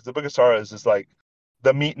missing out, because the Book of Sorrows is like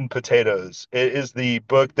the meat and potatoes. It is the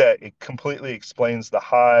book that it completely explains the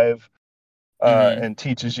hive, Mm-hmm. and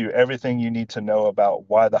teaches you everything you need to know about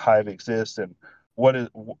why the hive exists and what is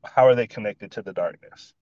how are they connected to the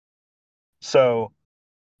darkness. So,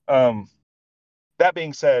 um, that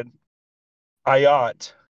being said,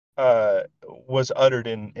 Ayat was uttered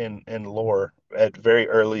in lore at very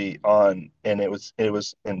early on, and it was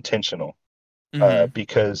intentional Mm-hmm.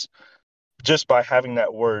 because just by having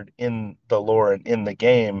that word in the lore and in the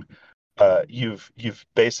game, you've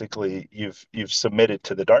basically you've submitted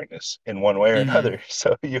to the darkness in one way or Mm-hmm. another.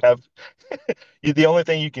 So you have the only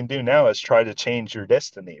thing you can do now is try to change your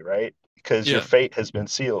destiny, right? Because your Yeah. fate has been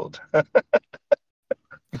sealed.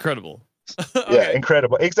 Incredible. Yeah, Okay.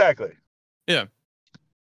 incredible. Exactly. Yeah.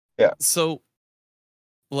 Yeah. So,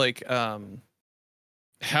 like, how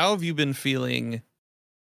have you been feeling?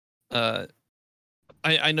 Uh,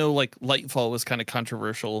 I know like Lightfall was kind of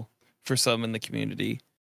controversial for some in the community,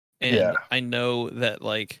 Yeah. and I know that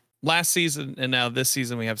like last season and now this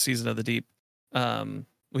season we have Season of the Deep.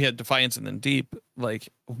 We had Defiance and then Deep. Like,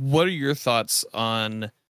 what are your thoughts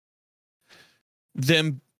on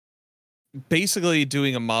them basically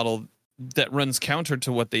doing a model that runs counter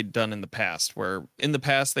to what they'd done in the past, where in the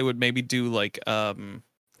past they would maybe do like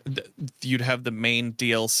you'd have the main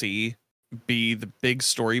DLC be the big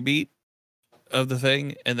story beat of the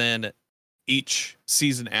thing, and then each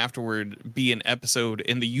season afterward be an episode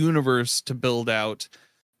in the universe to build out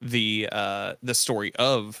the story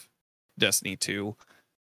of Destiny 2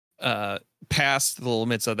 past the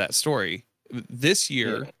limits of that story. This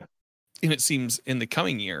year, Yeah. and it seems in the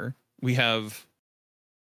coming year, we have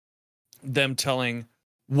them telling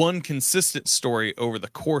one consistent story over the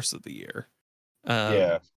course of the year.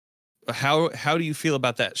 Yeah. How do you feel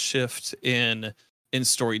about that shift in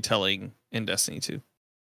storytelling in Destiny 2?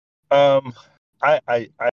 Um, I I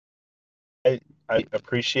I I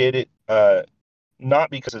appreciate it.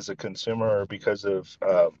 Not because as a consumer or because of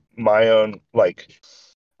my own like.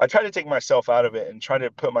 I try to take myself out of it and try to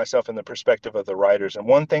put myself in the perspective of the writers. And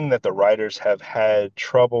one thing that the writers have had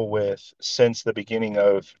trouble with since the beginning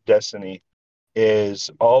of Destiny is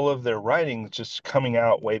all of their writing just coming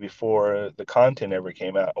out way before the content ever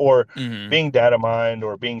came out, or Mm-hmm. being data mined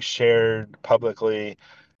or being shared publicly.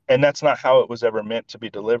 And that's not how it was ever meant to be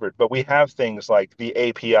delivered. But we have things like the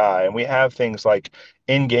API and we have things like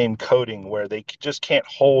in-game coding where they just can't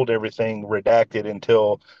hold everything redacted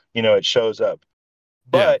until, it shows up.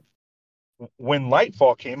 Yeah. But when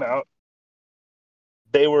Lightfall came out,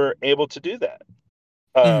 they were able to do that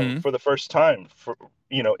Mm-hmm. for the first time.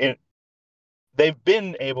 They've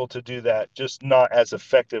been able to do that, just not as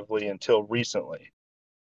effectively until recently.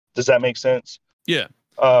 Does that make sense? Yeah.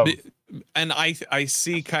 Um, And I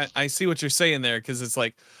see what you're saying there, because it's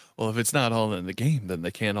like, well, if it's not all in the game, then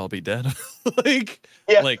they can't all be dead. like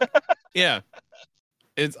yeah, like yeah.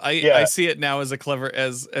 It's I yeah, see it now as a clever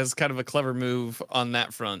as kind of a clever move on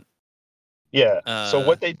that front. yeah. So Uh yeah.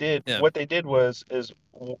 what they did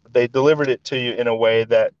they delivered it to you in a way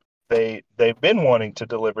that they've been wanting to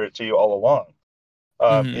deliver it to you all along.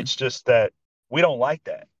 Mm-hmm. It's just that we don't like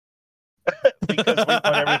that because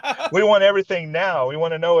we want everything now. We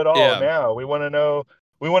want to know it all yeah. now. We want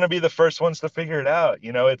to be the first ones to figure it out.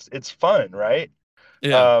 It's fun, right?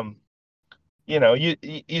 Yeah. Um,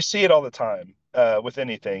 you see it all the time with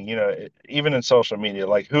anything. Even in social media.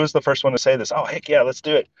 Like, who's the first one to say this? Oh, heck yeah, let's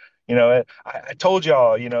do it. I told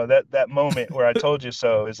y'all. That moment where I told you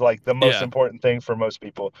so is like the most Yeah. important thing for most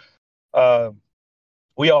people. Um,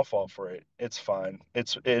 we all fall for it. It's fine.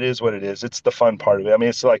 It is what it is. It's the fun part of it. I mean,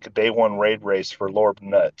 it's like a day one raid race for Lord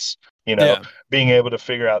Nuts. Yeah. Being able to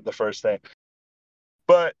figure out the first thing.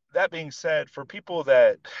 But that being said, for people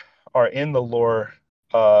that are in the lore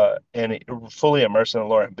and fully immersed in the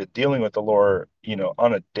lore and been dealing with the lore,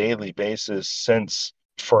 on a daily basis since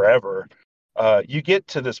forever, you get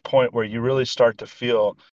to this point where you really start to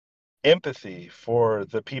feel empathy for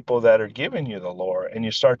the people that are giving you the lore, and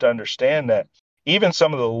you start to understand that even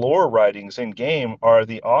some of the lore writings in game are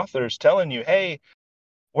the authors telling you, "Hey,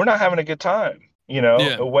 we're not having a good time,"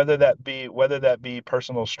 Yeah. whether that be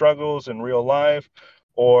personal struggles in real life,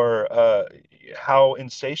 or how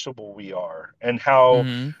insatiable we are, and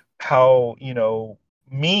Mm-hmm. how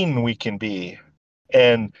mean we can be,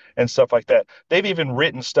 and stuff like that. They've even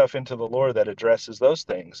written stuff into the lore that addresses those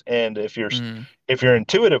things. And Mm-hmm. if you're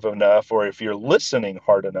intuitive enough, or if you're listening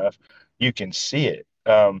hard enough, you can see it.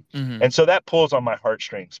 Mm-hmm. And so that pulls on my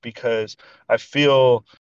heartstrings because I feel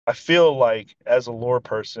I feel like as a lore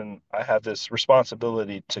person, I have this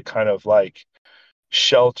responsibility to kind of like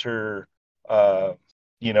shelter uh,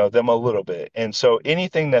 them a little bit. And so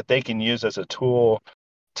anything that they can use as a tool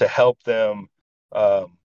to help them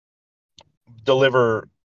um, deliver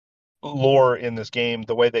lore in this game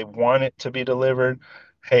the way they want it to be delivered,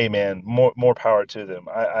 hey man, more power to them.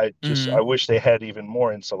 I Hmm. wish they had even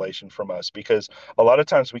more insulation from us, because a lot of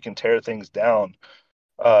times we can tear things down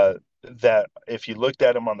uh, that if you looked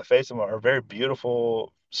at them on the face of them are very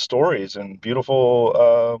beautiful stories and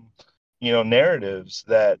beautiful narratives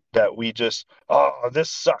that we just, oh, this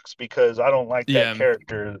sucks because I don't like that Yeah.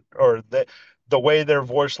 character, or that the way their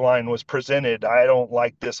voice line was presented, I don't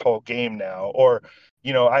like this whole game now, or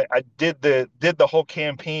I did the whole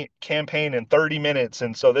campaign in 30 minutes,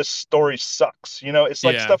 and so this story sucks. It's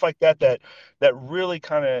like Yeah. stuff like that really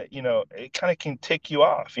kind of, it kind of can tick you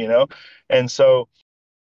off, and so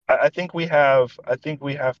I think we have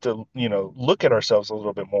to, look at ourselves a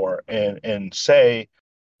little bit more and say,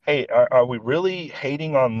 hey, are we really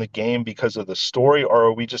hating on the game because of the story, or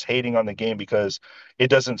are we just hating on the game because it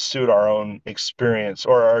doesn't suit our own experience,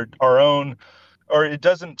 or our own, or it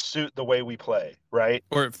doesn't suit the way we play, right?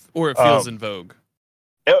 Or it feels in Um, vogue.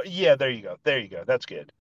 oh, yeah, there you go. There you go. That's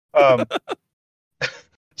good. Um,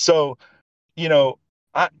 so, you know,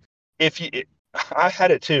 I if you I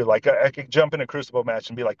had it too. Like I could jump in a Crucible match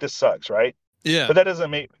and be like, this sucks, right? Yeah. But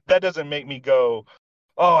that doesn't make me go,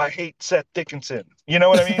 oh, I hate Seth Dickinson. You know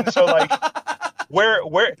what I mean? So like, where do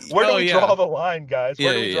Oh we yeah. draw the line, guys?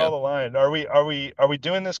 Where Yeah. do we draw Yeah. the line? Are we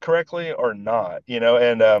doing this correctly or not?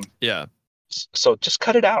 And Yeah. so just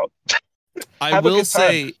cut it out. I Have a will good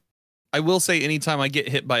time. say, I will say, anytime I get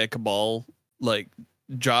hit by a Cabal like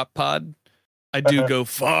drop pod, I do go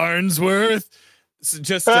Farnsworth,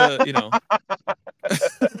 just to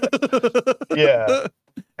Yeah.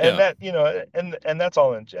 And Yeah. that, and that's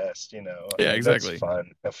all in jest, Yeah. and that's Exactly.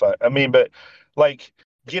 fun. I mean, but like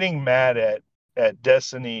getting mad at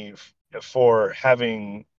Destiny for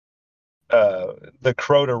having the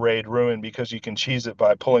Crota raid ruined because you can cheese it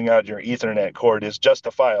by pulling out your Ethernet cord is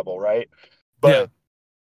justifiable, right? Yeah. But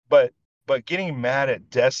but but getting mad at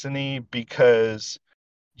Destiny because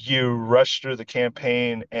you rushed through the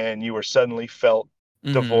campaign and you were suddenly felt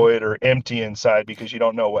Hmm. devoid or empty inside because you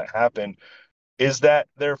don't know what happened, is that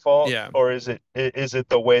their fault, Yeah. or is it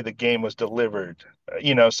the way the game was delivered?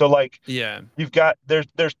 So like, Yeah. you've got there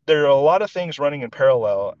are a lot of things running in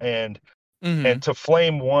parallel, and Hmm. to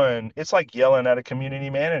flame one, it's like yelling at a community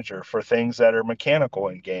manager for things that are mechanical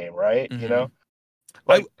in game, right? Hmm. I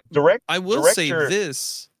Like direct I will say director.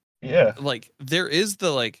 this, Yeah. like there is the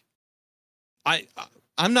like I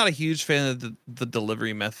I'm not a huge fan of the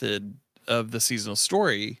delivery method of the seasonal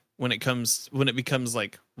story when it becomes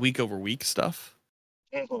like week over week stuff.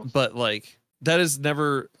 Mhm. But like that is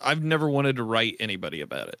never I've never wanted to write anybody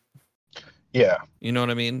about it. Yeah. You know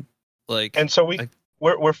what I mean? Like And so I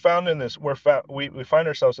we're found in this we find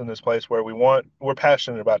ourselves in this place where we're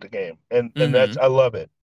passionate about the game, and that's, mhm. I love it.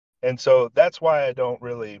 And so that's why I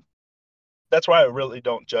really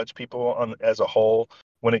don't judge people on as a whole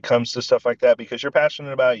when it comes to stuff like that, because you're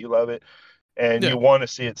passionate about it, you love it, and Yeah. you want to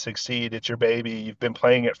see it succeed. It's your baby. You've been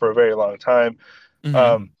playing it for a very long time. Mhm.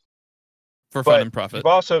 Um, For fun but and profit. you've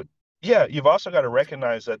also got to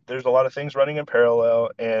recognize that there's a lot of things running in parallel,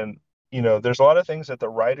 and there's a lot of things that the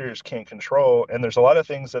writers can't control, and there's a lot of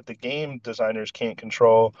things that the game designers can't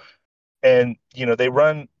control. And they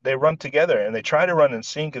run together, and they try to run in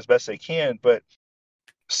sync as best they can, but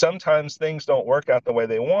sometimes things don't work out the way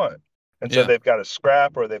they want. And so Yeah. they've got to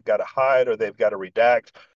scrap, or they've got to hide, or they've got to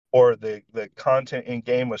redact, or the content in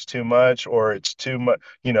game was too much, or it's too much.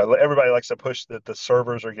 Everybody likes to push that the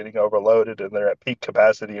servers are getting overloaded and they're at peak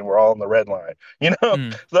capacity and we're all in the red line.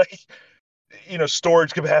 Mm. Like,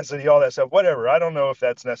 storage capacity, all that stuff, whatever. I don't know if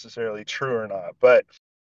that's necessarily true or not, but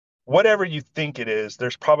whatever you think it is,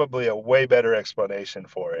 there's probably a way better explanation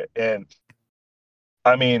for it. And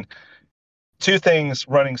I mean, two things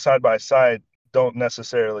running side by side don't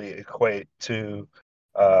necessarily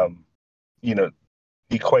um, you know,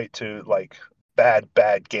 equate to like bad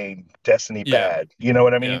game, Destiny Yeah. bad. You know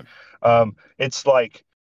what I Yeah. mean? It's like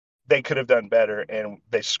they could have done better and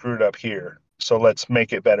they screwed up here. So let's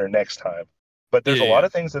make it better next time. But Yeah. there's a lot Yeah.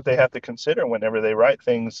 of things that they have to consider whenever they write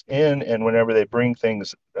things in, and whenever they bring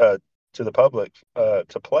things to the public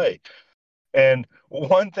to play. And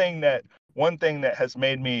one thing that has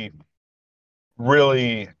made me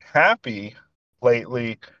really happy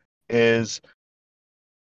lately is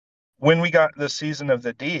when we got the Season of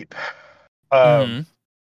the Deep, Mhm.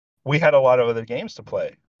 we had a lot of other games to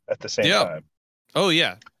play at the same Yeah. time. Oh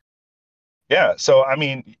yeah. Yeah, so I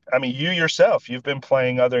mean, you yourself, you've been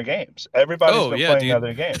playing other games. Everybody's Oh been yeah, playing dude.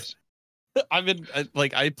 other games.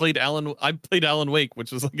 I played Alan Wake,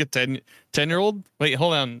 which was like a 10-year old. Wait,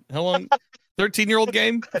 hold on. How long? 13-year-old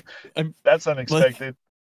game? I'm That's like unexpected.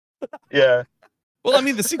 Yeah. Well, I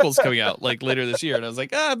mean, the sequel's coming out like later this year, and I was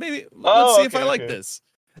like, maybe let's Oh, see if I okay, like okay. this.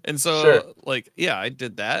 And Sure. so, like, yeah, I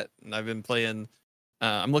did that, and I've been playing.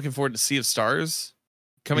 I'm looking forward to Sea of Stars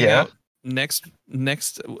coming Yeah. out next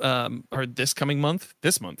or this coming month.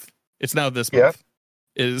 This month, it's now this Yeah. month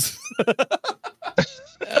is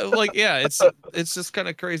like, yeah, it's just kind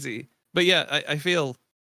of crazy. But yeah, I feel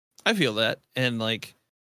that, and like,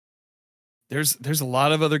 there's a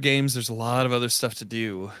lot of other games. There's a lot of other stuff to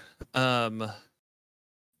do. Um,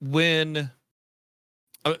 when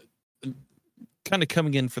uh, kind of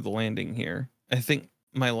coming in for the landing here, I think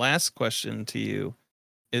my last question to you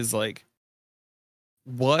is like,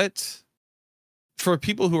 what for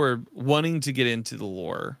people who are wanting to get into the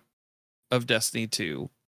lore of Destiny 2,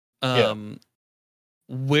 Yeah. um,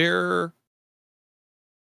 where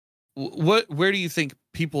where do you think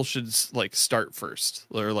people should like start first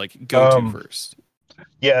or like go to Um, first?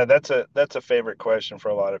 yeah, that's a favorite question for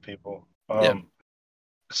a lot of people. Yeah.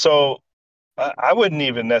 So I wouldn't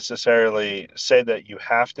even necessarily say that you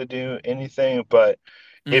have to do anything, but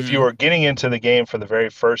if you Mm-hmm. were getting into the game for the very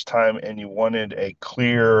first time and you wanted a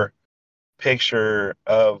clear picture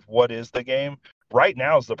of what is the game, right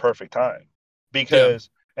now is the perfect time. Yeah. Because,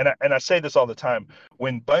 and I say this all the time,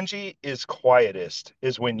 when Bungie is quietest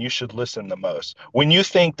is when you should listen the most. When you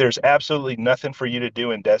think there's absolutely nothing for you to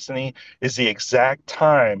do in Destiny is the exact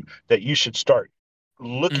time that you should start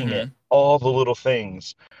looking at Mm-hmm. all the little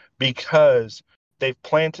things, because they've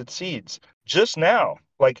planted seeds just now,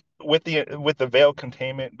 like with the veil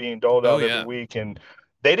containment being doled Oh out every yeah. week, and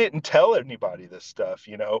they didn't tell anybody this stuff,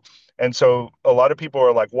 and so a lot of people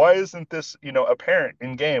are like, why isn't this, apparent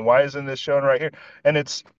in game? Why isn't this shown right here? And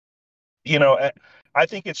it's, you know, I I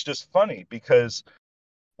think it's just funny because,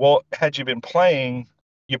 well, had you been playing,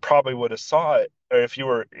 you probably would have saw it. Or if you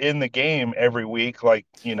were in the game every week, like,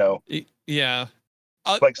 Yeah.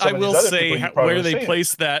 I, like I some of these will other say people, you probably would where have they seen it.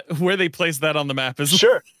 place that on the map is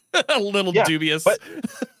Sure. a little Yeah. dubious. But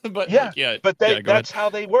But yeah, like, yeah, but yeah, go ahead. that's how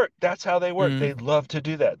they work. That's how they work. Mm-hmm. They love to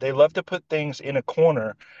do that. They love to put things in a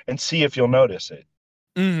corner and see if you'll notice it.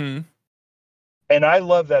 Mm-hmm. And I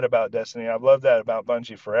love that about Destiny. I've loved that about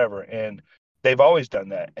Bungie forever. And they've always done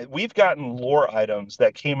that. And we've gotten lore items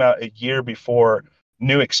that came out a year before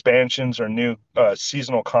new expansions or new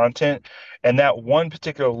seasonal content. And that one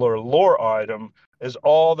particular lore item is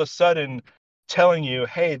all of a sudden telling you,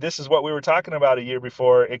 hey, this is what we were talking about a year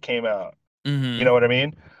before it came out. You Mm-hmm. know what I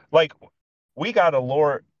mean? Like, we got a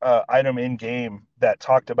lore item in game that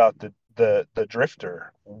talked about the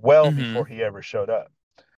drifter well Mm-hmm. before he ever showed up,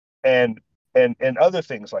 and and other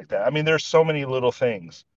things like that. I mean, there's so many little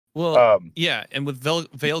things. Well, Um, yeah, and with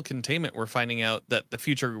veil containment, we're finding out that the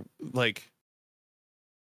future, like,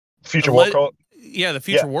 Future War let Cult. yeah, the Yeah,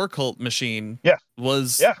 future war cult machine yeah,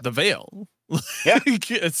 was yeah, the veil, yeah, yeah.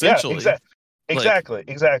 essentially. Exactly, Like, exactly,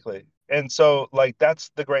 exactly. And so, like, that's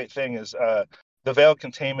the great thing is the veil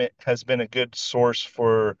containment has been a good source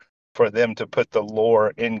for them to put the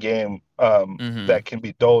lore in game mm-hmm. that can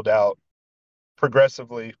be doled out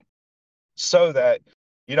progressively so that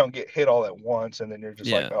you don't get hit all at once and then you're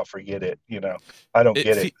just like, Yeah, oh, forget it. I don't it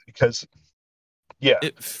get it fe- because, yeah,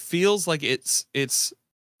 it feels like it's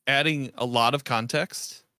adding a lot of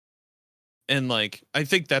context, and like I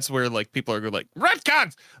think that's where like people are like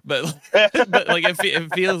retcons, but but like it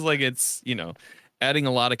feels like it's adding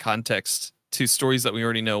a lot of context to stories that we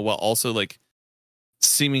already know, while also like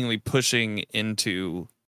seemingly pushing into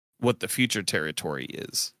what the future territory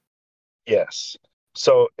is. yes.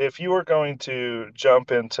 So if you were going to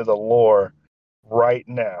jump into the lore right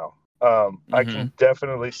now, I Mm-hmm. can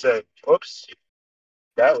definitely say, oops,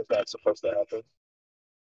 that was not supposed to happen.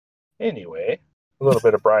 Anyway, a little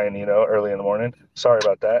bit of Brian, early in the morning. Sorry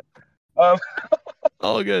about that. Um,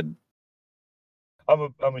 All good.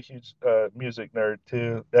 I'm a huge music nerd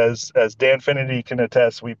too, as Dan Finity can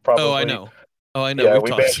attest. We Oh, I probably, know. Oh, I know. yeah, We've we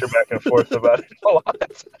talked. banter back and forth about it a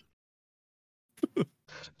lot.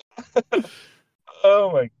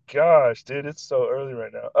 Oh my gosh, dude, it's so early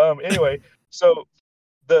right now. Anyway, so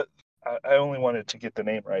the I only wanted to get the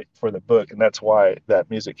name right for the book, and that's why that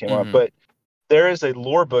music came on. Mm-hmm. But there is a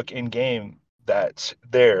lore book in game that's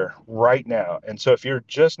there right now, and so if you're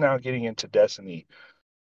just now getting into Destiny,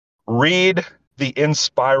 read the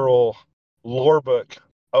Inspiral lore book.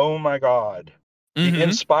 Oh my God, the Mm-hmm.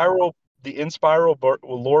 Inspiral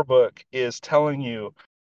lore book is telling you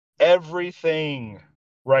everything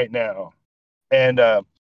right now. And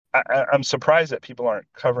I'm surprised that people aren't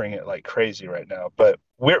covering it like crazy right now, but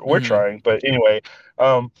we're Mm-hmm. trying. But anyway,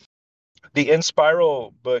 um, the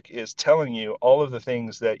Inspiral book is telling you all of the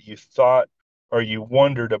things that you thought or you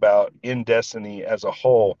wondered about in Destiny as a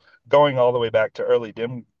whole, going all the way back to early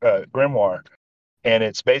Grimoire. and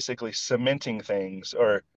it's basically cementing things,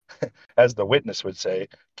 or as the witness would say,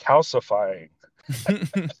 calcifying,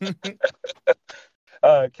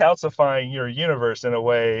 calcifying your universe in a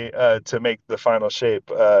way to make the final shape.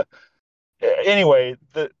 Anyway,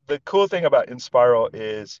 the cool thing about Inspiral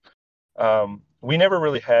is we never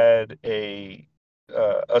really had a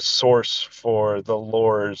source for the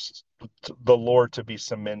lore to be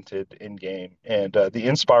cemented in game, and the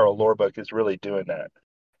Inspiral lore book is really doing that.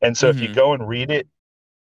 And so if you go and read it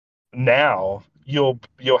now, you'll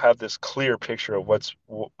have this clear picture of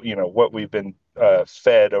what we've been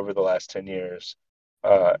fed over the last 10 years,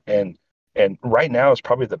 and right now is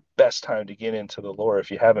probably the best time to get into the lore if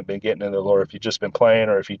you haven't been getting into the lore, if you've just been playing,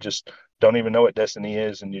 or if you just don't even know what Destiny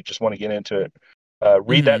is and you just want to get into it.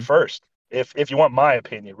 Read that first. If you want my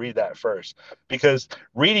opinion, read that first, because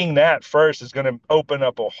reading that first is going to open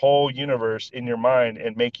up a whole universe in your mind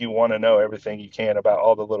and make you want to know everything you can about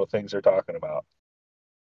all the little things they're talking about.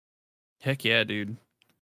 Heck yeah, dude.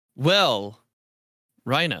 Well,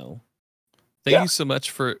 Rhino, thank you so much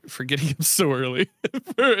for getting up so early,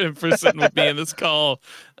 for sitting with me in this call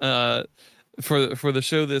for the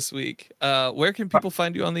show this week. Where can people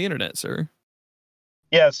find you on the internet, sir?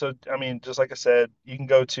 Yeah, so I mean, just like I said, you can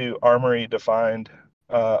go to Armory Defined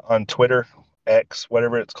on Twitter, X,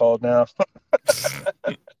 whatever it's called now.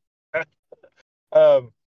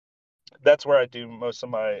 That's where I do most of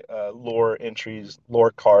my lore entries,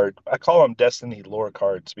 lore card. I call them Destiny lore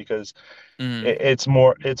cards because it's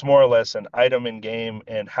more or less an item in game,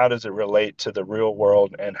 and how does it relate to the real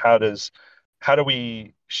world, and how do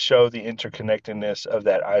we show the interconnectedness of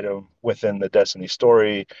that item within the Destiny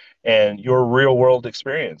story and your real world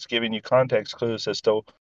experience, giving you context clues as to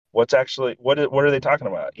what are they talking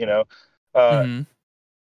about,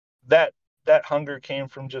 that hunger came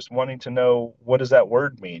from just wanting to know, what does that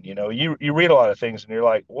word mean? You read a lot of things and you're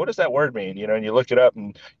like, what does that word mean? And you look it up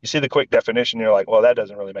and you see the quick definition, and you're like, well, that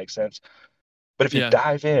doesn't really make sense. But if you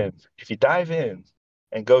dive in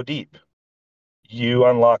and go deep, you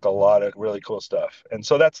unlock a lot of really cool stuff. And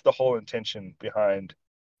so that's the whole intention behind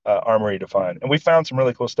Armory Defined. And we found some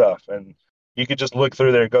really cool stuff. And you could just look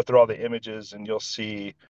through there, go through all the images, and you'll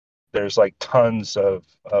see there's like tons of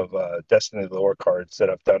Destiny lore cards that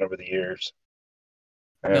I've done over the years.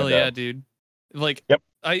 And, hell yeah, dude. Like, yep.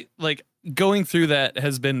 I like going through that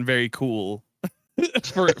has been very cool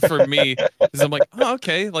for me, because I'm like, oh,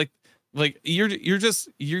 okay, like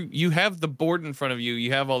you have the board in front of you,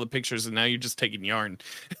 you have all the pictures, and now you're just taking yarn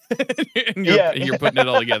and you're putting it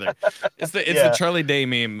all together. It's the Charlie Day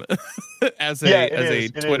meme as a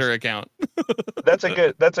Twitter account. That's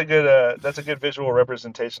a good visual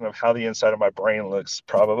representation of how the inside of my brain looks,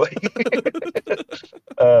 probably.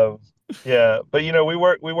 But we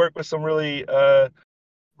work with some really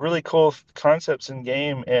cool concepts in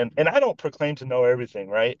game, and I don't proclaim to know everything,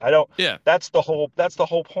 right? I don't. Yeah. That's the whole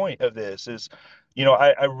point of this is,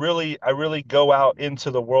 I really go out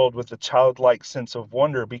into the world with a childlike sense of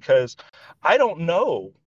wonder, because I don't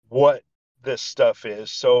know what this stuff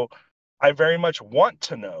is, so I very much want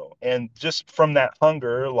to know, and just from that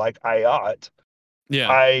hunger, like I ought,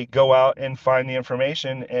 I go out and find the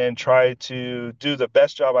information and try to do the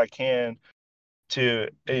best job I can to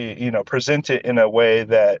present it in a way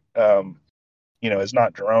that is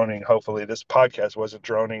not droning. Hopefully this podcast wasn't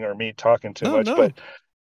droning or me talking too much, but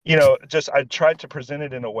just I tried to present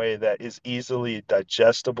it in a way that is easily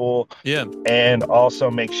digestible, and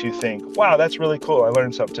also makes you think, wow, that's really cool, I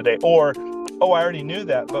learned something today, or oh, I already knew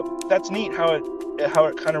that, but that's neat how it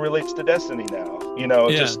kind of relates to Destiny now,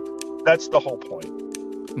 just that's the whole point.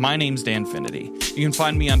 My name's Danfinity. You can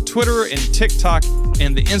find me on Twitter and TikTok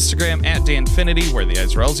and the Instagram at Danfinity, where the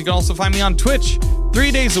eyes are else. You can also find me on Twitch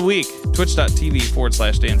 3 days a week,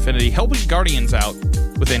 twitch.tv/Danfinity, helping Guardians out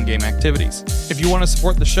with in-game activities. If you want to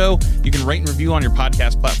support the show, you can rate and review on your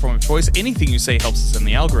podcast platform of choice. Anything you say helps us in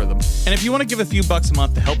the algorithm. And if you want to give a few bucks a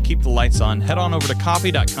month to help keep the lights on, head on over to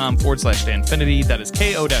coffee.com/Danfinity. That is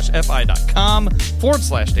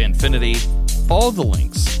ko-fi.com/Danfinity. All the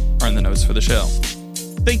links are in the notes for the show.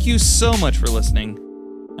 Thank you so much for listening,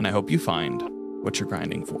 and I hope you find what you're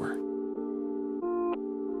grinding for.